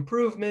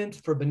self-improvement,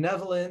 for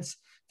benevolence,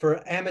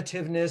 for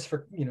amativeness,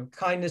 for, you know,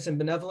 kindness and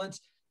benevolence.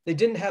 They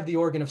didn't have the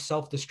organ of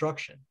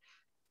self-destruction.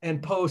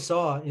 And Poe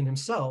saw in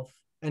himself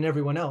and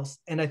everyone else,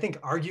 and I think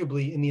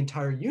arguably in the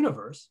entire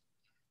universe,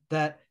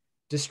 that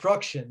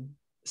destruction,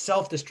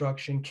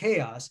 self-destruction,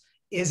 chaos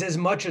is as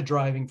much a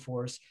driving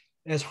force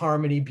as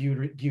harmony,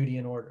 beauty,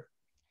 and order.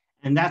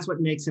 And that's what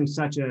makes him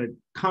such a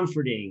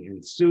comforting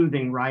and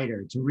soothing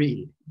writer to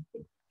read.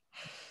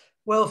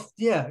 Well,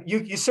 yeah,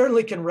 you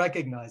certainly can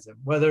recognize him,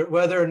 whether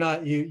or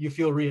not you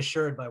feel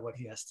reassured by what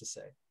he has to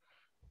say.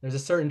 There's a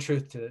certain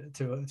truth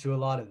to a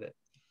lot of it.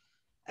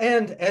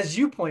 And as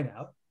you point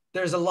out,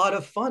 there's a lot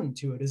of fun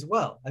to it as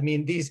well. I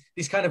mean, these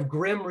kind of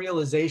grim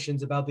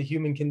realizations about the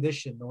human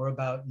condition, or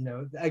about, you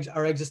know,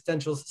 our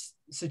existential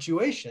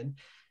situation,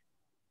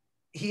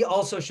 he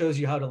also shows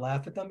you how to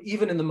laugh at them,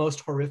 even in the most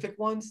horrific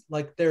ones.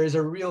 Like, there is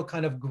a real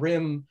kind of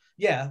grim,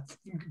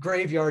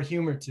 graveyard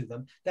humor to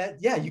them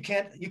that, you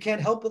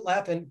can't help but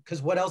laugh, and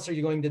because what else are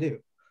you going to do?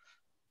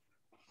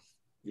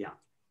 Yeah.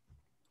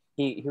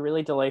 He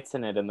really delights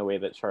in it in the way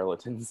that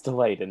charlatans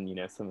delight in, you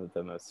know, some of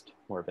the most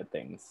morbid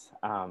things.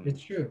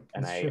 It's true.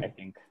 And I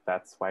think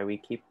that's why we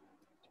keep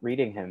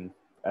reading him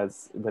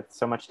with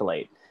so much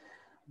delight.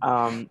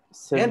 And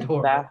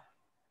horror.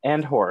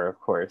 And horror, of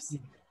course.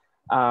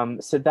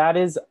 So that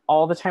is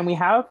all the time we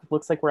have.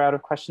 Looks like we're out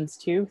of questions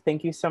too.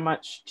 Thank you so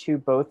much to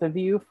both of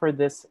you for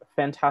this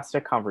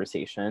fantastic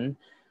conversation.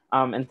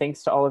 And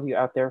thanks to all of you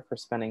out there for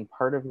spending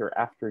part of your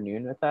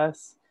afternoon with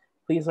us.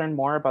 Please learn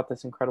more about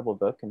this incredible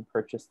book and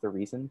purchase The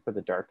Reason for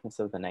the Darkness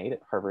of the Night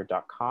at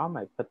harvard.com.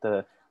 I put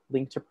the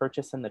link to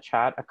purchase in the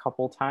chat a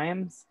couple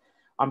times.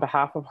 On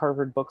behalf of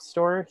Harvard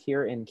Bookstore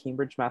here in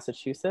Cambridge,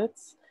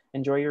 Massachusetts,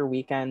 enjoy your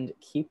weekend,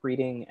 keep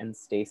reading, and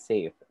stay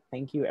safe.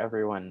 Thank you,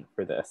 everyone,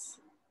 for this.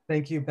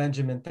 Thank you,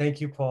 Benjamin.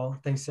 Thank you, Paul.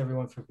 Thanks,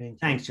 everyone, for being here.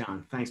 Thanks,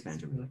 John. Thanks,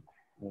 Benjamin.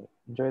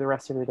 Enjoy the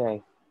rest of your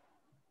day.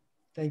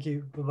 Thank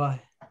you. Bye-bye.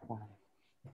 Bye.